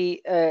that would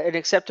be an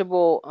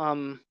acceptable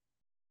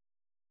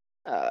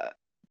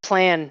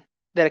plan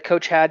that a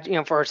coach had,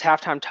 for his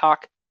halftime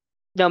talk,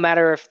 no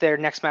matter if their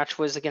next match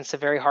was against a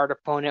very hard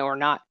opponent or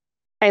not.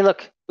 Hey,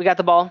 look, we got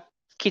the ball.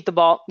 Keep the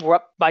ball. We're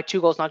up by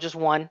 2 goals, not just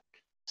 1.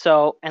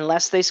 So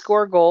unless they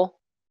score a goal,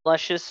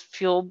 let's just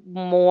feel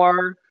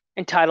more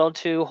entitled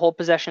to hold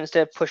possession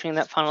instead of pushing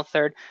that final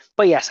third.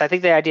 But yes, I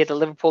think the idea that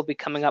Liverpool be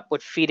coming up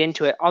would feed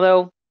into it.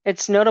 Although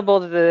it's notable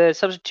that the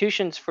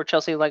substitutions for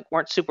Chelsea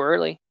weren't super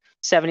early.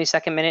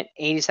 72nd minute,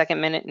 82nd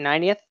minute,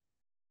 90th.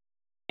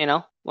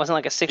 Wasn't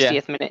like a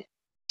 60th minute.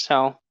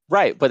 So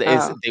right, but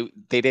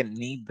they didn't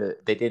need the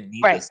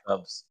right.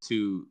 subs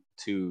to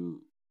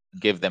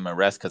give them a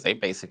rest, because they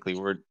basically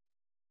were.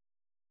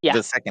 Yeah.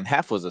 The second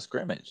half was a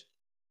scrimmage.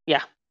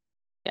 Yeah.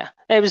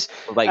 It was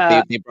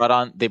like they brought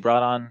on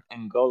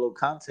N'Golo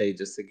Kante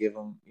just to give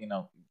him,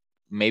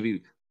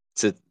 maybe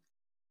to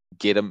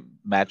get a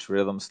match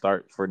rhythm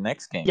start for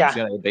next game.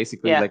 Yeah.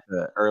 Basically like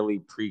the early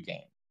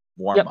pregame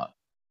warm up.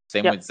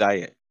 Same Yep. with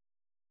Ziyech.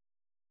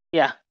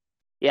 Yeah.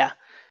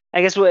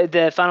 I guess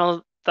the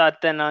final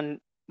thought then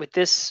with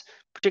this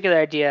particular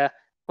idea,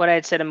 what I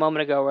had said a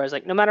moment ago, where I was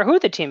like, no matter who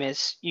the team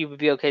is, you would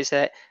be okay. So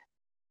that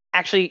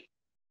actually,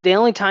 the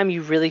only time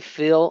you really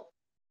feel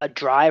a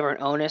drive or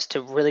an onus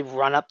to really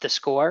run up the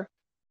score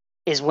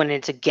is when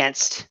it's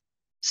against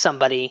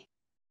somebody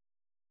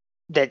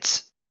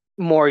that's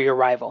more your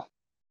rival.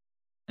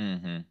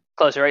 Mm-hmm.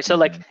 Closer, right?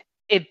 So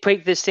it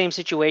picked this same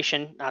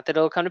situation, not that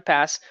it'll come to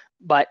pass,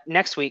 but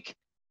next week,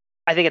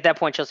 I think at that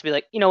point Chelsea will be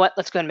like, you know what,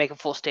 let's go ahead and make a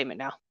full statement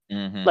now.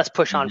 Let's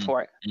push on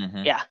for it.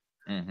 Yeah.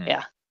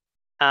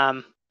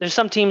 There's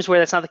some teams where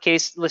that's not the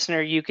case.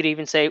 Listener, you could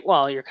even say,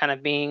 well, you're kind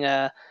of being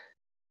a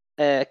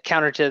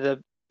counter to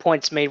the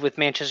points made with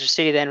Manchester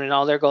City then and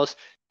all their goals.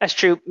 That's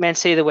true. Man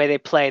City, the way they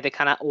play, they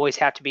kind of always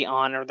have to be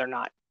on or they're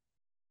not.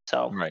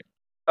 So right.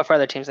 But for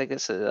other teams like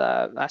this,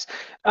 last.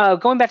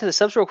 Going back to the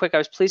subs real quick, I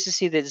was pleased to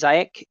see that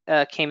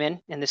Ziyech came in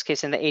this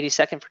case, in the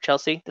 82nd for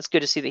Chelsea. That's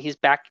good to see that he's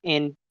back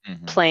in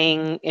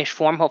playing-ish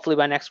form, hopefully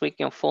by next week,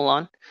 full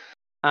on.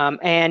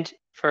 And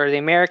for the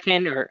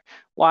American or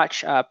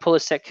watch,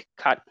 Pulisic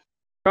caught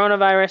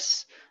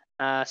coronavirus.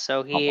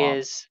 So he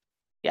is,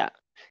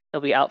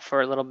 he'll be out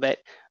for a little bit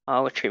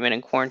with treatment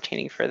and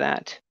quarantining for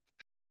that.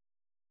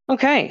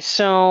 Okay,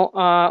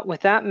 so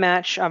with that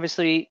match,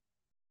 obviously,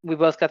 we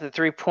both got the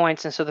 3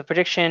 points, and so the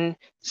prediction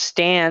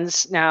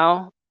stands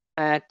now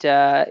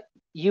at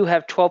you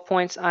have 12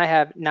 points, I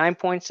have 9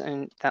 points,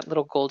 and that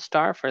little gold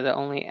star for the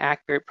only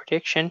accurate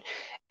prediction.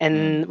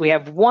 And we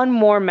have one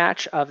more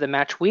match of the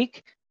match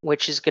week,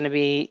 which is going to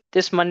be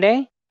this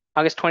Monday,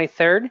 August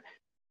 23rd.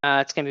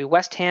 It's going to be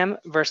West Ham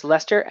versus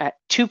Leicester at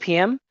 2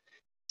 p.m.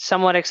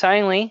 Somewhat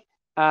excitingly,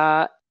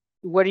 what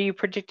are you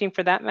predicting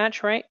for that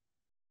match, right?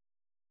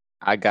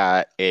 I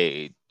got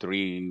a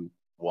 3-1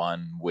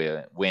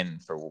 win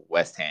for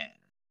West Ham.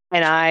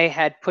 And I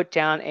had put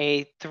down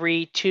a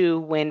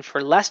 3-2 win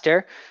for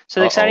Leicester. So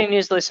the exciting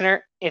news,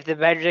 listener, if the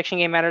prediction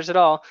game matters at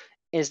all,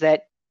 is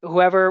that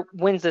whoever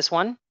wins this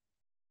one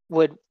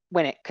would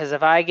win it. Because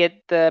if I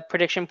get the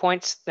prediction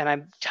points, then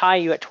I tie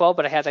you at 12,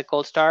 but I had that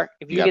gold star.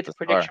 If you get the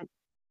prediction,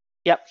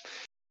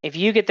 if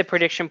you get the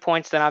prediction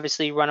points, then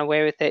obviously you run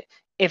away with it.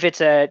 If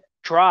it's a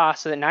draw,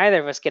 so that neither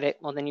of us get it,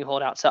 well, then you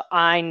hold out. So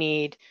I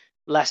need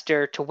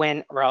Leicester to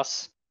win, or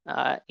else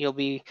you'll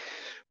be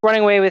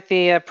running away with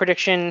the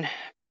prediction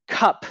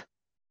cup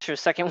for a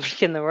second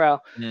week in the row.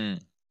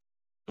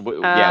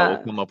 We'll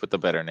come up with a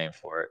better name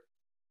for it.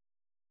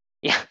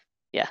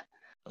 Yeah.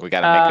 We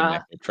got to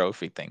make a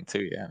trophy thing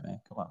too. Yeah,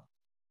 man. Come on.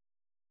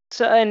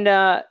 So,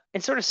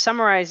 and sort of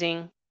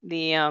summarizing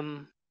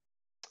the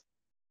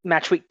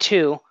match week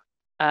 2,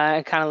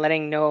 and kind of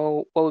letting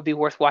know what would be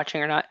worth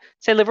watching or not.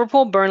 Say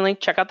Liverpool, Burnley,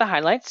 check out the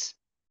highlights.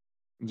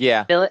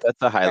 Yeah, that's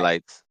the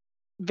highlights.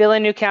 Villa,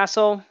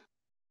 Newcastle.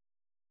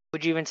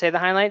 Would you even say the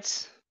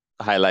highlights?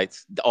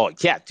 Highlights. Oh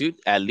yeah, dude.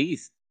 At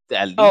least.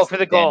 Oh, for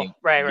the goal.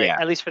 Right.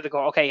 Yeah. At least for the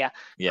goal. Okay, yeah.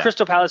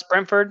 Crystal Palace,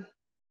 Brentford.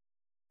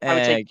 I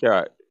would say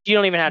you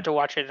don't even have to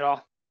watch it at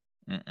all.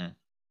 You're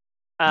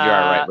all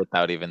right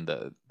without even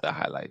the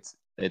highlights.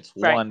 It's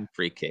one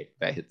free kick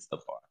that hits the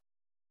bar.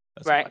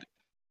 That's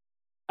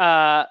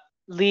right.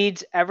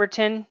 Leeds,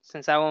 Everton,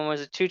 since that one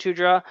was a 2-2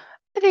 draw,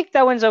 I think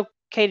that one's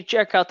okay to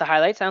check out the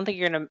highlights. I don't think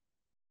you're going to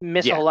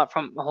miss a whole lot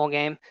from the whole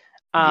game.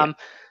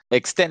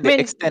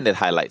 Extended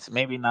highlights,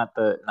 maybe not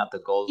the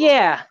goals.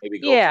 Maybe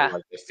go for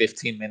like the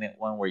 15-minute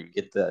one where you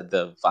get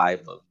the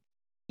vibe of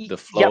the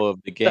flow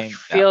of the game, the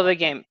feel of the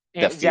game.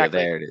 Exactly.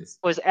 There it is.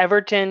 Was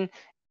Everton,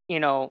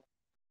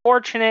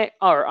 fortunate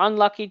or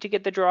unlucky to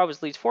get the draw?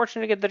 Was Leeds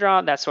fortunate to get the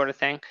draw? That sort of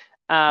thing.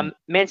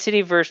 Man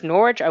City versus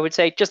Norwich, I would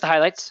say just the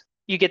highlights.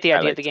 You get the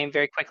idea of the game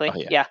very quickly.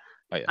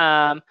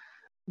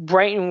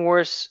 Brighton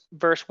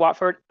versus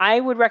Watford. I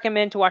would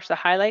recommend to watch the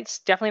highlights.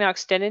 Definitely not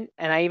extended,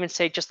 and I even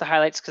say just the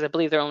highlights because I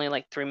believe they're only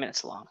like 3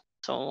 minutes long,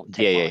 so it won't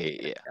Yeah, take yeah, long to yeah,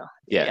 get yeah. it. So,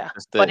 Yeah, yeah.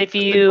 just But the if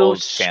just the you goal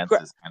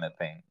chances kind of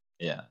thing.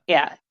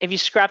 Yeah. if you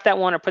scrap that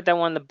one or put that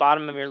one on the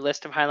bottom of your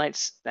list of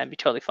highlights, that'd be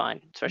totally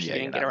fine, especially Yeah, if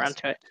you yeah, didn't get that around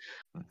makes to sense.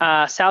 it.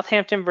 Mhm.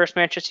 Southampton versus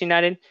Manchester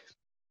United.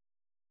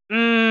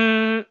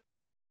 Mm,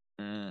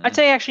 I'd Mm,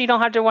 say actually you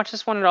don't have to watch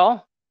this one at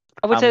all.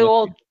 I would I'm say, with you.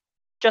 well,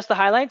 just the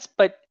highlights,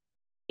 but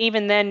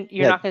even then,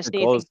 you're Yeah, not going to the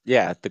see goals. anything.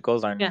 Yeah, the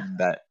goals aren't Yeah, even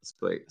that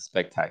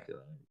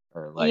spectacular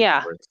or like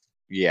yeah. worth.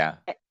 Yeah,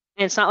 And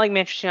it's not like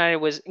Manchester United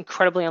was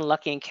incredibly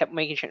unlucky and kept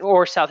making sure,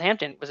 or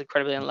Southampton was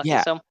incredibly unlucky.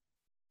 yeah, So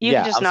you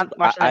can yeah. just not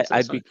watch the highlights of I'd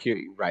this be one.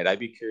 curious. Right, I'd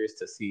be curious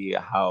to see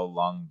how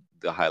long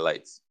the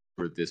highlights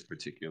for this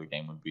particular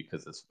game would be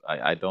because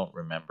I don't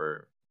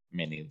remember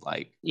many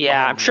like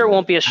Yeah, I'm sure it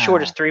won't be as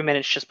short as ah 3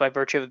 minutes just by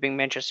virtue of it being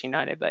Manchester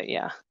United, but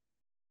yeah.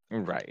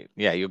 right.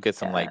 Yeah, you'll get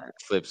some like Uh,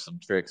 flips, some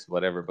tricks,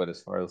 whatever. But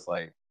as far as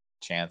like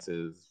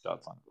chances,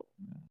 shots on goal.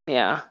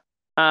 yeah.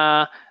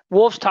 Uh,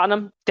 Wolves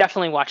Tottenham,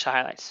 definitely watch the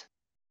highlights.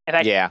 In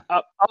fact, Yeah,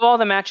 of all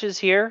the matches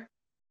here,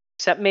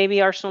 except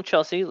maybe Arsenal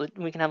Chelsea,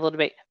 we can have a little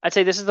debate. I'd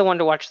say this is the one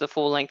to watch the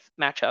full length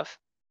match of.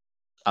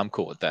 I'm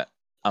cool with that.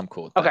 I'm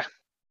cool with Okay.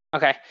 that.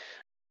 Okay.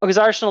 Because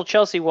Arsenal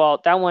Chelsea, well,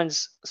 that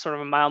one's sort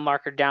of a mile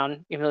marker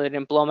down, even though they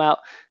didn't blow them out.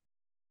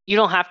 You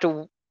don't have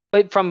to,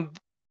 but from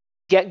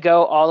get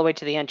go all the way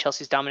to the end,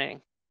 Chelsea's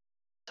dominating.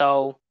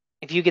 So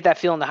if you get that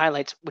feel in the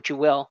highlights, which you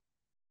will,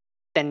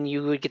 then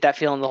you would get that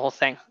feel in the whole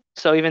thing.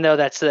 So even though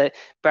that's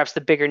perhaps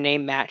the bigger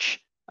name match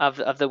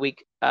of the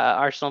week,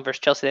 Arsenal versus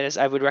Chelsea, that is,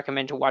 I would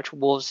recommend to watch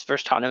Wolves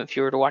versus Tottenham if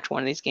you were to watch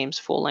one of these games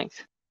full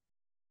length.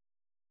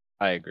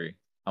 I agree.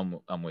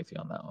 I'm with you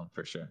on that one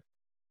for sure.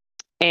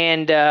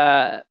 And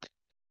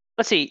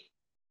let's see,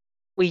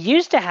 we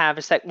used to have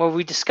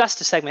we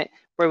discussed a segment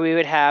where we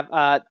would have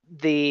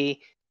the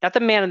not the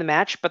man of the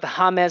match, but the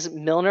James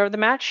Milner of the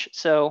match.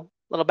 So a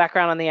little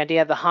background on the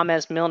idea of the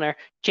James Milner,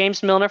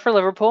 James Milner for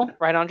Liverpool,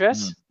 right,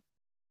 Andres? Mm.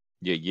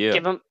 Yeah, yeah.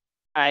 Give him.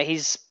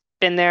 He's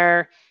been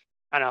there.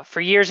 I don't know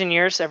for years and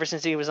years, ever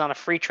since he was on a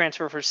free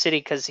transfer for City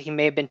because he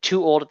may have been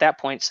too old at that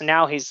point. So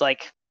now he's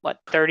like what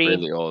 30?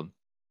 Really old.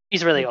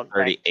 He's really Like old,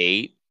 right?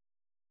 38,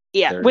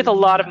 Yeah, with a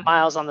lot of 39.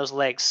 miles on those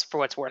legs for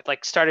what's worth.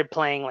 Like started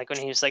playing like when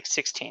he was like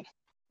 16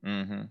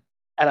 Mm-hmm.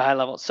 at a high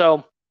level.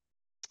 So,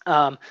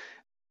 um,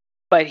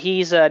 but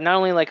he's not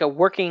only like a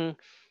working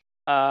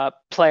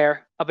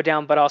player up and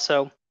down, but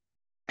also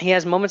he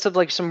has moments of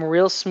like some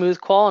real smooth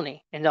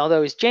quality. And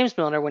although he's James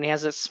Milner, when he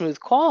has that smooth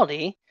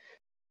quality,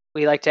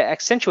 we like to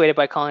accentuate it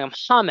by calling him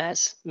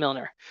James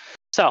Milner.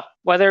 So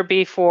whether it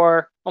be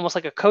for almost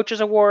like a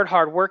coach's award,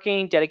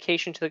 hardworking,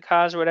 dedication to the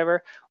cause, or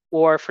whatever,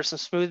 or for some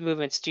smooth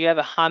movements, do you have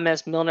a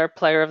James Milner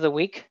Player of the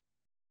Week?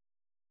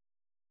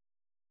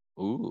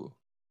 Ooh.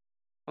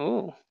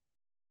 Ooh.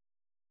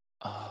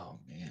 Oh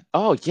man.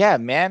 Oh yeah,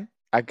 man.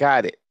 I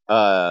got it.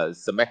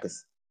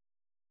 Zemeckis.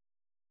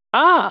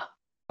 Ah.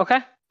 Okay.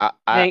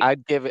 Hey,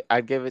 I'd give it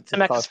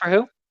Zemeckis for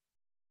who?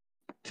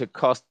 to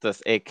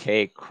Costas,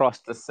 aka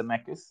Crostas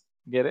Zemeckis.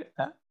 Get it?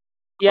 Huh?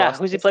 Yeah.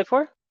 Who's he Costas play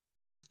for?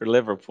 for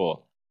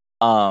Liverpool.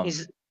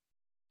 He's.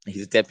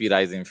 He's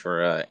deputizing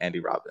for Andy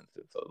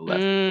Robinson, so the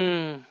left.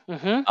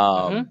 Mm-hmm.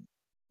 Um,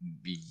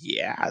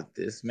 yeah,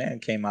 this man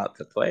came out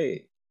to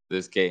play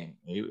this game.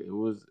 It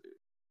was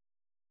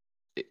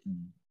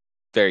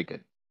very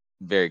good,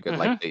 very good. Mm-hmm.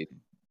 Like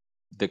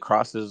the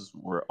crosses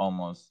were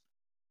almost,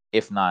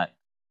 if not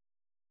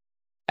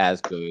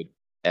as good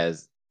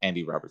as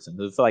Andy Robertson.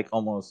 It's like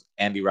almost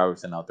Andy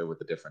Robertson out there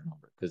with a different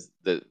number because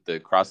the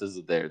crosses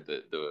are there,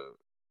 the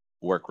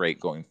work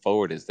rate going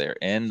forward is there,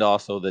 and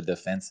also the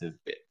defensive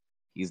bit.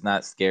 He's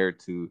not scared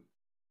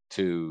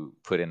to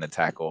put in a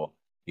tackle.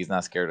 He's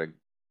not scared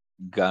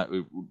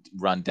to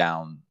run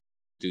down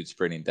dude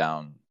sprinting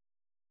down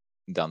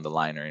the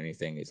line or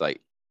anything. It's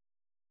like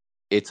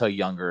it's a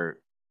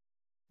younger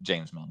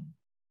James Milner,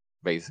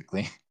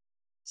 basically.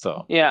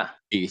 So Yeah.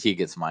 he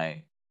gets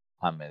my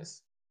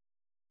James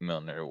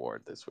Milner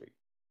award this week.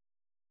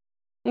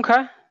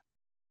 Okay.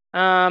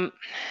 Um,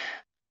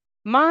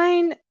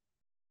 mine,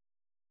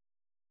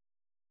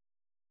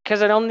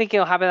 because I don't think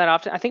it'll happen that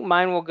often. I think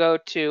mine will go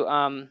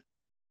to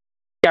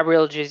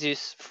Gabriel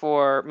Jesus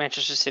for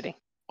Manchester City.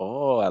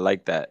 Oh, I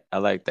like that. I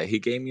like that. He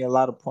gave me a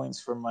lot of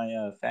points for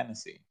my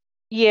fantasy.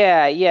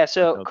 Yeah, yeah. He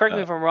So helped correct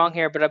me out. if I'm wrong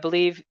here, but I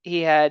believe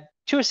he had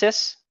 2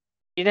 assists.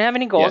 He didn't have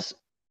any Yeah. goals,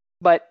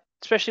 but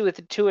especially with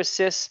the 2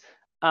 assists,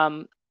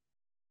 um,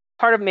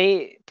 part of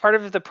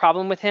the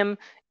problem with him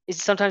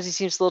is sometimes he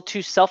seems a little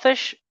too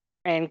selfish,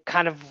 and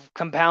kind of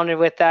compounded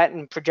with that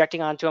and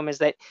projecting onto him is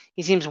that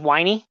he seems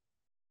whiny,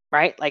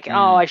 right? Like, oh,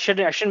 Mm, I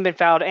shouldn't have been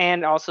fouled,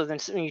 and also then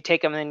when you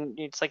take him, then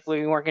it's like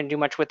we weren't going to do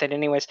much with it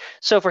anyways.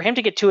 So for him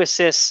to get 2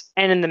 assists,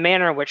 and in the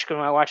manner in which when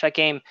I watch that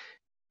game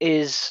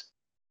is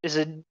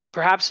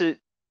perhaps a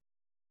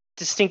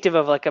distinctive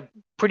of like a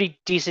pretty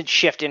decent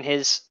shift in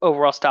his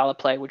overall style of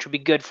play, which would be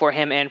good for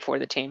him and for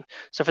the team.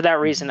 So for that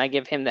reason, mhm. I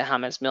give him the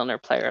James Milner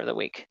Player of the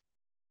Week.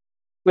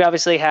 we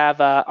obviously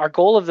have our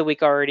goal of the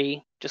week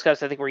already, just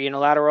because I think we're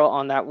unilateral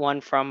on that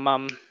one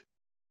from.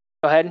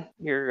 Go ahead.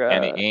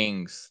 Danny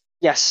Ings,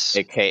 Yes.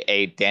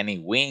 aka Danny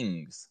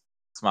Wings.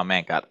 That's my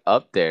man got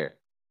up there.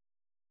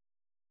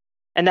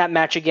 And that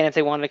match again, if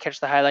they wanted to catch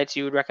the highlights,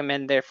 you would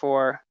recommend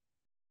therefore.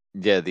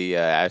 Yeah, the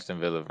Aston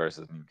Villa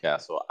versus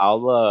Newcastle.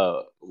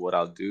 What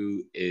I'll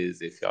do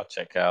is if y'all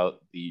check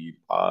out the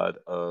pod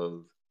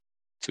of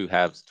Two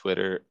Halves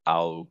Twitter,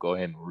 I'll go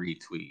ahead and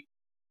retweet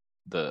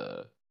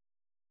the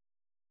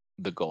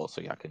goal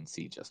so y'all can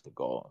see just the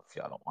goal. If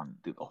y'all don't want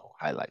to do the whole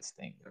highlights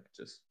thing,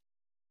 just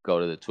go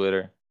to the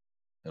Twitter.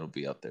 It'll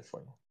be up there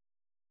for you.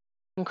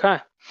 Okay.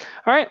 All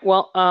right.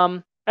 Well,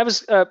 that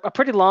was a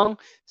pretty long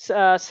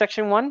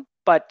section one,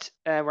 but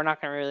we're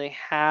not going to really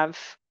have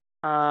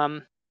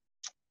one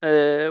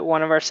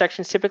of our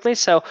sections typically.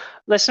 So,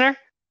 listener,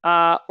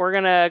 we're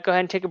going to go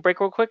ahead and take a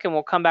break real quick, and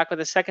we'll come back with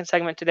a second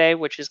segment today,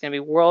 which is going to be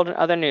world and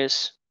other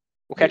news.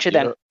 We'll catch you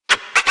then.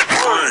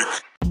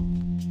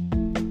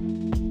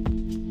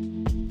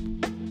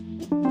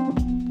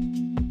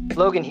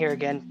 Logan here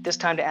again, this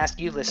time to ask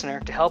you, listener,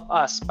 to help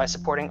us by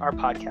supporting our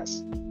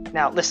podcast.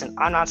 Now, listen,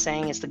 I'm not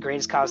saying it's the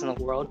greatest cause in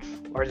the world,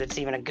 or that it's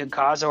even a good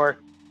cause, or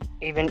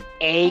even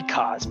a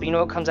cause. But you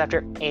know what comes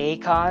after a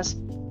cause?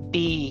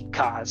 B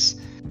cause.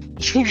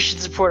 You should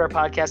support our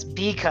podcast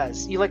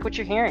because you like what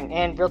you're hearing.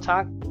 And real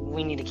talk,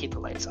 we need to keep the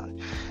lights on.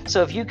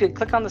 So if you could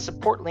click on the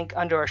support link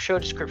under our show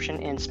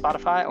description in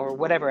Spotify or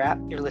whatever app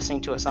you're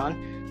listening to us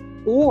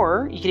on,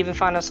 or you can even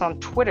find us on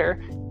Twitter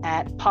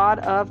at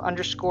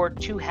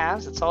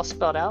pod_of_2halves. It's all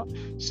spelled out.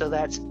 So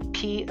that's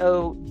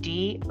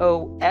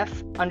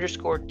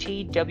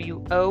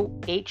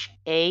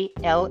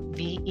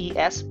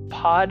PODOF_TWOHALVES,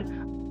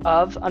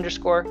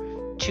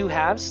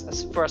 pod_of_2halves.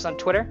 That's for us on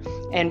Twitter.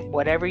 And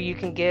whatever you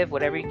can give,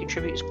 whatever you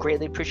contribute is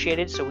greatly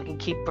appreciated so we can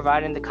keep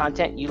providing the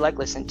content you like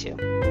listening to.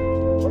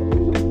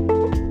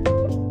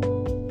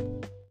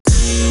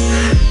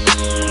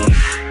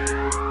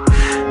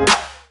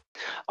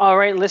 All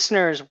right,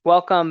 listeners,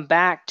 welcome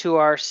back to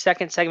our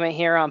second segment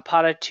here on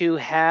Pod of Two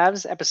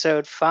Halves,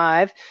 episode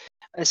 5.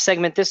 This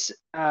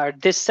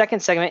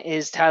second segment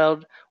is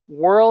titled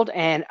World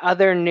and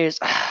Other News.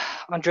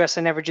 Andres,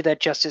 I never do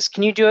that justice.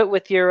 Can you do it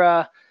with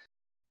your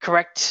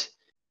correct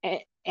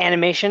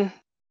animation?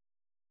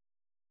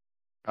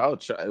 I'll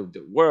try.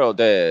 The world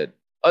and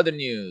other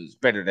news.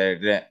 Better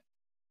than that.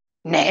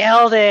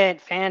 Nailed it.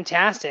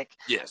 Fantastic.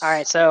 Yes. All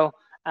right, so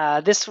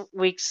this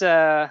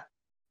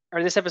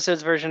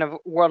episode's version of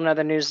World and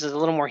Other News is a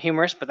little more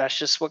humorous, but that's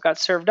just what got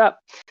served up.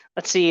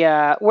 Let's see,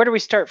 where do we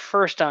start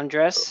first,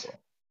 Andres?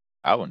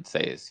 I wouldn't say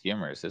it's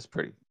humorous. It's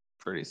pretty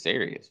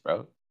serious,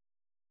 bro.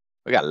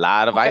 We got a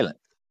lot of violence.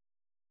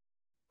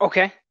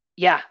 Okay.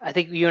 Yeah, I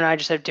think you and I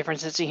just have different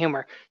sense of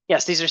humor.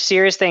 Yes, these are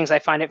serious things. I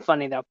find it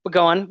funny, though. But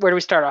go on. Where do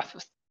we start off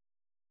with?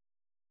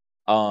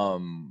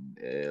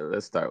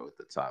 Let's start with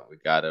the top. We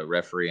got a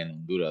referee in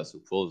Honduras who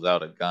pulls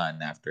out a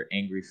gun after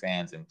angry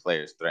fans and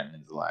players threaten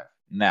his life.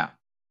 Now,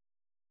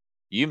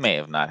 you may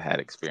have not had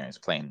experience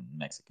playing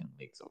Mexican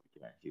leagues over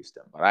here in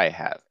Houston, but I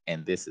have,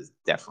 and this is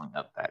definitely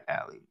up that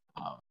alley.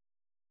 I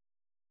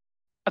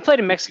played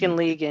a Mexican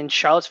league in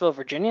Charlottesville,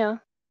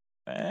 Virginia.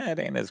 It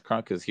ain't as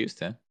crunk as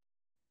Houston.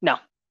 No,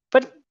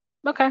 but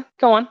okay,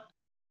 go on.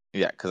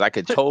 Yeah, because I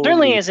could totally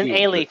certainly as an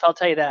A-Leaf, I'll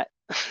tell you that.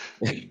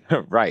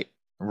 Right.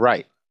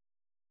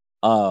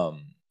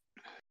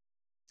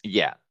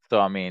 Yeah. So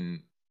I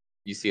mean,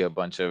 you see a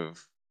bunch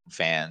of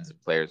fans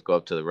and players go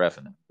up to the ref,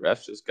 and the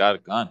ref just got a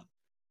gun,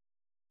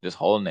 just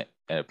holding it,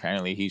 and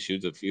apparently he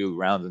shoots a few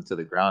rounds into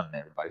the ground, and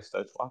everybody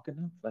starts walking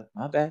up. Like,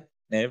 my bad,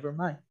 never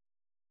mind.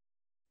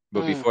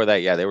 But before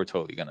that, yeah, they were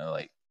totally gonna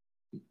like.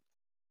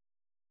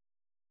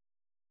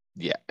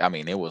 Yeah, I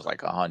mean, it was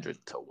like 100-1.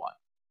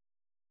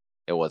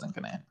 It wasn't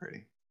gonna end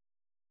pretty.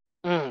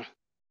 Well,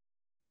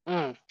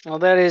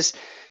 that is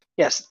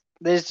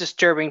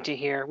disturbing to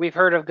hear. We've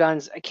heard of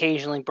guns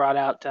occasionally brought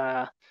out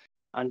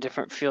on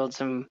different fields.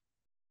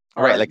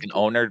 Right, like an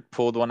owner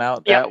pulled one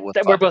out. Yeah,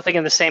 we're both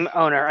thinking the same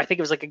owner. I think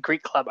it was like a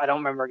Greek club. I don't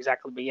remember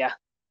exactly, but yeah.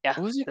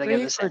 Was it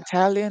Greek or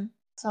Italian?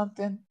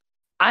 Something?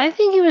 I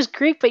think it was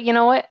Greek, but you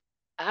know what?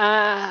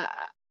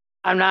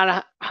 I'm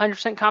not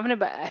 100% confident,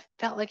 but I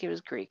felt like it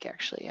was Greek,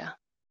 actually. Yeah.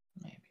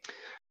 Maybe.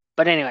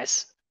 But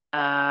anyways,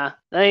 there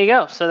you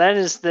go. So that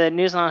is the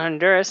news on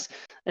Honduras.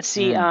 Let's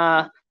see.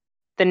 The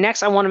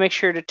next, I want to make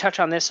sure to touch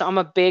on this. So I'm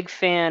a big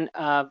fan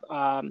of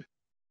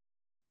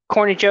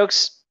corny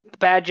jokes,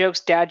 bad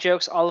jokes, dad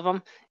jokes, all of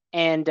them.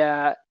 And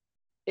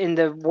in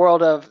the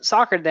world of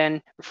soccer,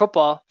 then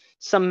football,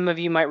 some of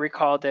you might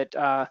recall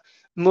that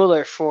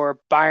Mueller for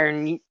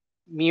Bayern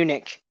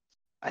Munich,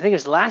 I think it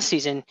was last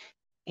season,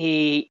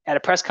 he at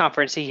a press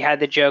conference he had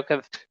the joke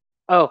of,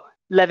 "Oh,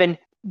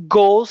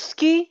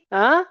 Lewandowski,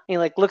 huh?" He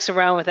like looks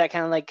around with that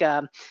kind of like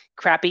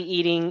crappy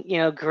eating,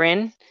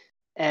 grin.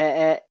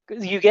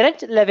 You get it,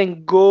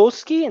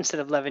 Lewandowski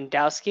instead of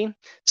Lewandowski.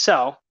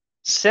 So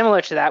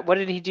similar to that, what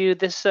did he do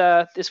this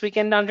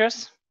weekend,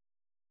 Andres?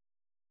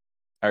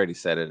 I already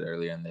said it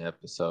earlier in the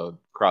episode.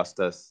 Crossed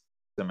us,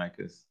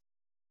 Zemeckis.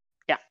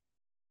 Yeah.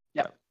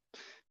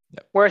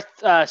 Yep.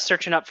 Worth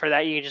searching up for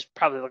that. You can just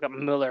probably look up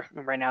Mueller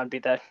right now and be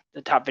the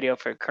top video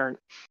for current.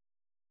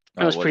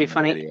 It was pretty Wasn't a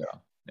funny. video.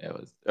 It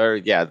was,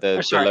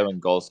 the sorry.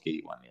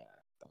 Lewandowski one. Yeah,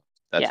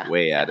 that's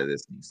way out of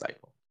this new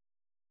cycle.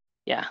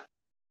 Yeah.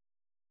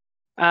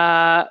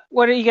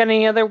 What do you got?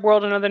 Any other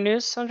world and other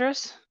news,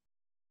 Andres?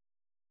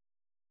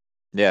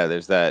 Yeah,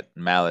 there's that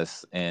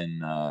Malice in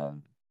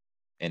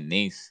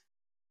Nice.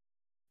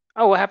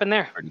 Oh, what happened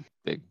there? Pretty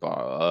big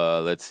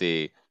ball. Let's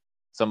see.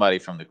 Somebody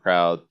from the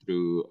crowd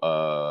threw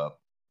a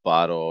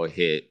bottle,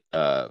 hit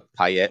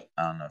Payet.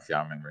 I don't know if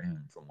y'all remember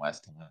him from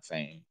West Ham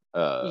fame.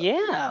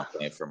 Yeah.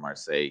 Playing for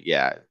Marseille.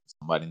 Yeah,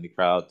 somebody in the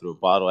crowd threw a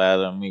bottle at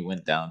him. He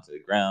went down to the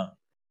ground.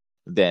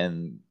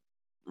 Then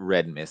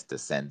Red Mist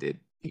descended.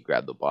 He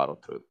grabbed the bottle,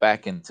 threw it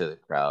back into the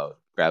crowd,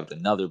 grabbed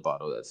another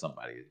bottle that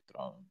somebody had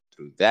thrown,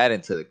 threw that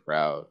into the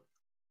crowd.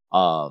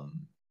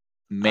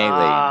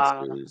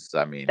 Melee ensues.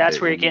 I mean,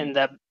 that's where you're getting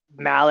the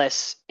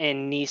Malice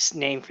in Nice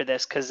name for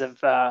this because of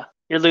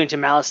you're alluding to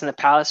Malice in the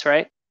Palace,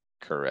 right?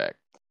 Correct.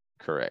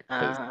 Because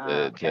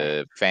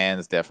the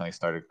fans definitely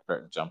started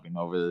jumping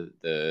over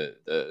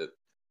the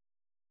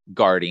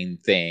guarding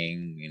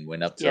thing and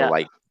went up to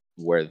like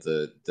where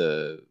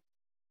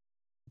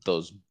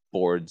those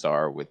boards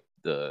are with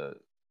the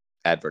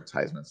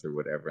advertisements or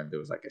whatever, and there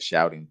was like a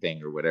shouting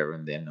thing or whatever,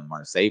 and then the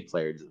Marseille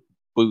player just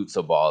boots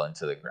a ball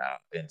into the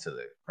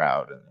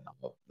crowd, and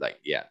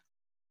then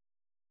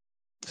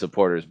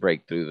supporters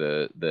break through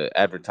the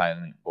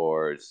advertisement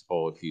boards,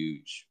 whole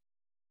huge,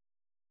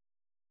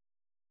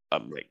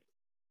 like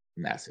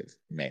massive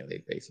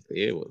melee.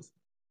 Basically, it was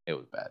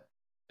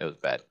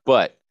bad,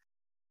 but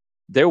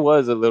there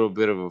was a little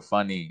bit of a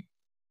funny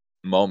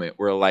moment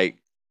where like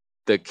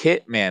the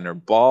kit man or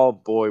ball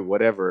boy,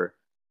 whatever,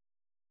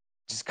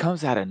 just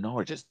comes out of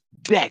nowhere, just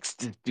decks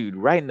this dude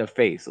right in the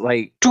face,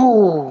 like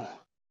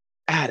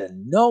out of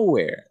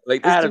nowhere.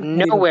 Like this dude's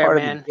not even part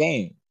of the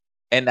game.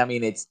 And I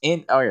mean, it's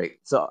in. All right,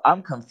 so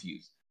I'm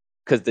confused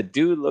because the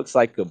dude looks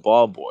like a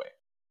ball boy.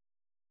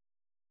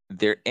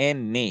 They're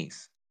in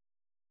Nice,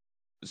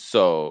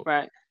 so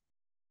right.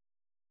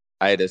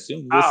 I'd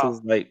assume this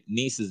is like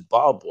Nice's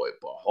ball boy,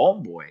 but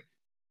homeboy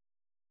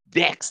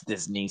decks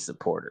this Nice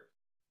supporter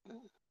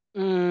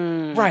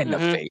right in the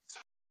face.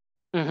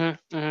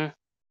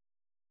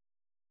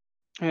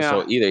 Yeah.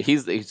 So either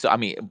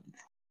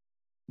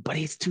but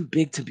he's too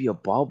big to be a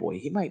ball boy.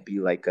 He might be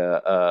like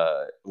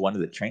one of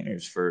the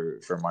trainers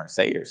for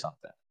Marseille or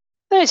something.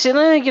 Let me see.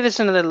 Let me give this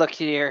another look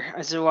here.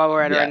 This is while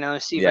we're at it right now.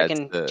 Let's see if I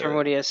can determine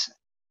what he is.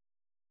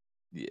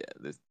 Yeah,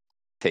 let's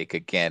take a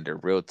gander.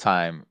 Real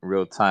time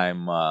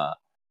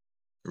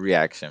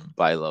reaction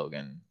by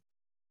Logan.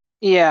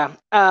 Yeah.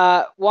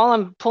 While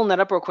I'm pulling that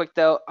up real quick,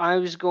 though, I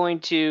was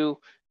going to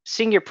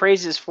sing your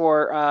praises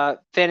for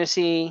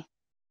Fantasy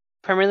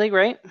Premier League,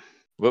 right?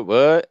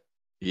 What?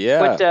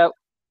 Yeah.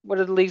 What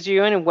are the leagues are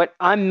you in, and what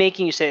I'm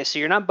making you say? So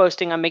you're not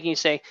boasting. I'm making you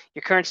say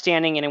your current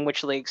standing and in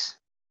which leagues.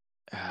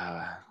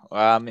 Well,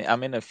 I'm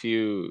in a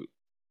few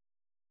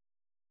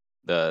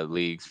the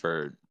leagues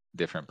for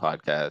different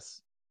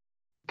podcasts.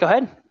 Go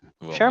ahead.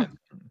 Sure.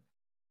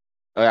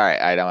 All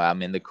right,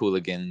 I'm in the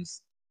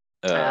Cooligans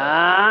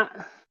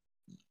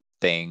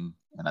thing,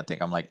 and I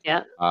think I'm like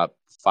top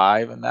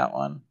 5 in that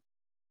one.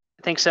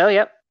 I think so.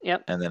 Yep.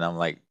 And then I'm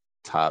like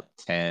top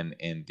 10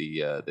 in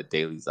the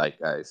Daily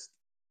Zeitgeist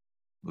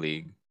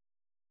league.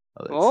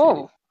 Let's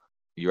see.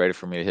 You ready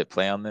for me to hit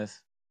play on this?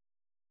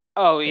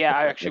 Oh yeah,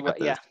 I got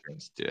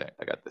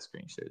the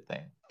screen share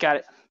thing. Got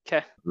it.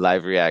 Okay.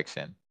 Live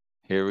reaction.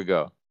 Here we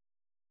go.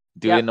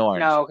 Dude in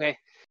orange. No, okay.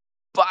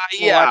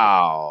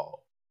 Wow.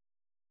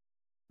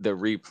 The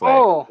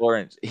replay.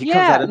 Orange. He comes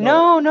out of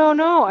nowhere.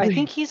 No. I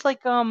think he's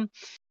like I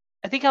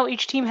think how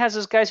each team has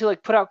those guys who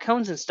like put out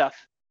cones and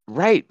stuff.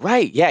 Right.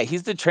 Yeah,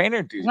 he's the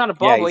trainer, dude. He's not a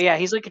ball boy. Yeah,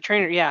 he's like a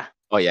trainer. Yeah.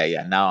 Oh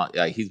yeah. Now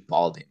he's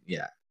balding.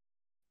 Yeah.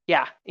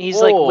 Yeah, he's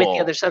like with the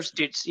other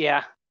substitutes.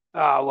 Yeah.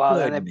 Oh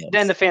wow.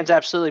 Then the fans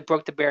absolutely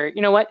broke the barrier.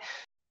 You know what,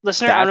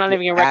 listener? I'm not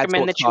even gonna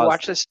recommend that you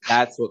watch this.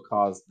 That's what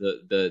caused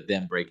the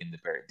them breaking the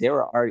barrier. They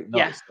were already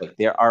like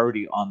they're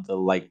already on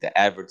the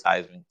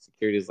advertisement.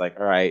 Security's like,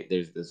 all right,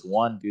 there's this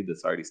one dude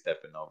that's already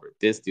stepping over.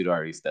 This dude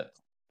already stepped,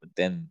 but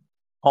then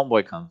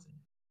homeboy comes in,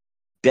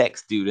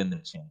 decks dude in the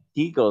chin.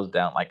 He goes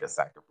down like a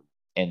sack of,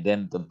 and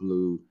then the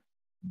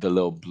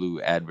little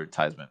blue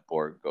advertisement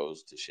board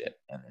goes to shit,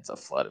 and it's a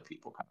flood of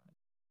people coming.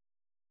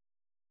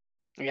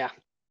 Yeah.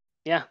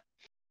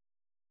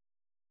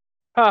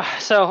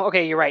 So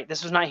okay, you're right.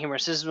 This was not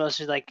humorous. This is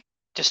mostly like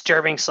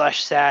disturbing /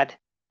 sad.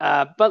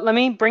 But let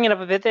me bring it up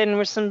a bit then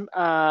with some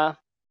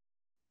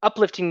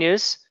uplifting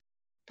news.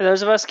 For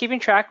those of us keeping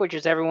track, which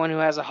is everyone who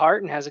has a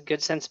heart and has a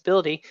good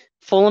sensibility,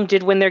 Fulham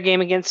did win their game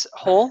against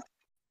Hull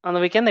on the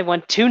weekend. They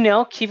won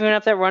 2-0, keeping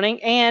up that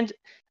running. And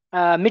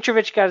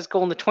Mitrovic got his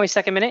goal in the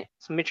 22nd minute.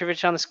 So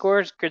Mitrovic on the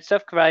scores. Good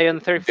stuff. Cavallo on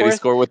the 34th. Did he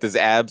score with his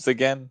abs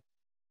again?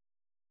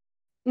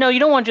 No,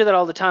 you don't want to do that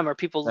all the time or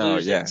people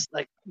lose. Yeah. It's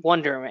like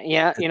wonderment.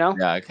 Yeah, you know?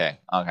 Yeah, okay.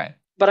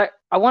 But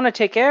I want to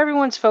take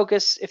everyone's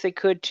focus, if they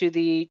could, to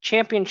the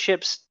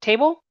championships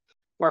table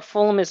where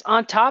Fulham is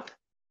on top.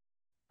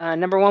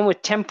 Number 1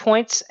 with 10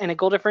 points and a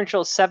goal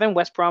differential of 7.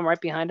 West Brom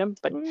right behind him.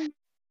 But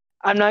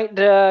I'm not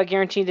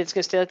guaranteed it's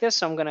going to stay like this,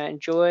 so I'm going to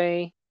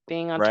enjoy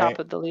being on top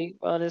of the league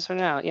while it is for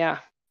now. Yeah.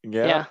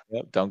 Yep.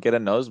 Don't get a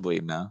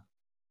nosebleed now.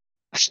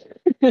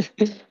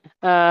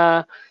 But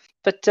I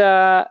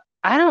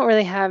don't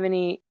really have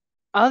any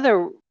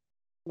other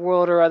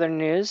world or other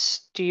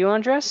news. Do you,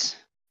 Andres?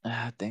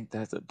 I think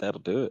that'll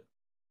do it.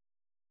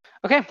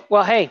 Okay.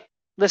 Well, hey,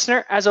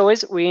 listener, as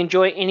always, we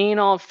enjoy any and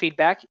all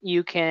feedback.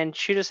 You can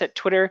shoot us at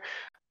Twitter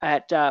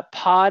at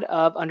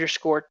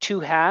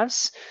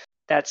pod_2halves.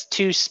 That's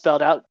 2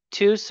 spelled out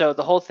 2. So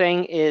the whole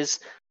thing is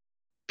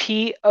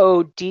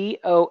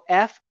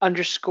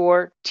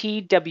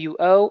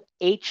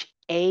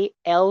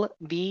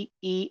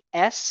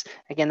PODOF_TWOHALVES.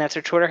 Again, that's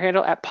our Twitter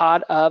handle at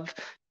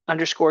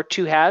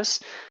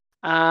pod_2halves.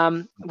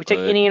 We take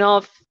any and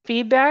all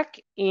feedback,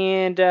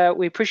 and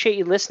we appreciate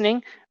you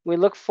listening. We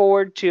look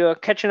forward to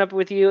catching up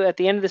with you at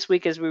the end of this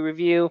week as we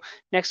review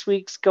next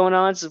week's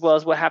going-ons as well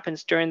as what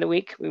happens during the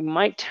week. We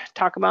might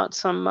talk about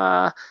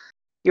some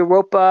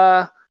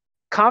Europa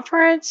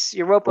Conference,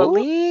 Europa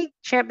League,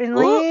 Champions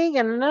League,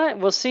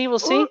 and we'll see.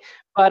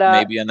 But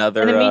maybe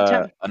another in the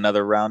meantime,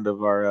 another round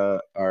of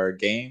our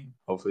game.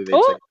 Hopefully they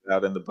check it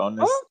out in the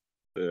bonus.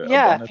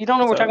 Yeah, if you don't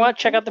know what we're talking about,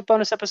 check out the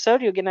bonus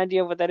episode. You'll get an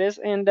idea of what that is.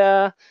 And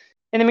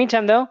in the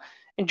meantime, though,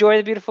 enjoy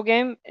the beautiful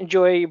game,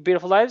 enjoy your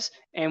beautiful lives,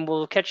 and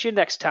we'll catch you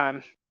next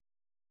time.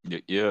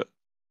 Yeah.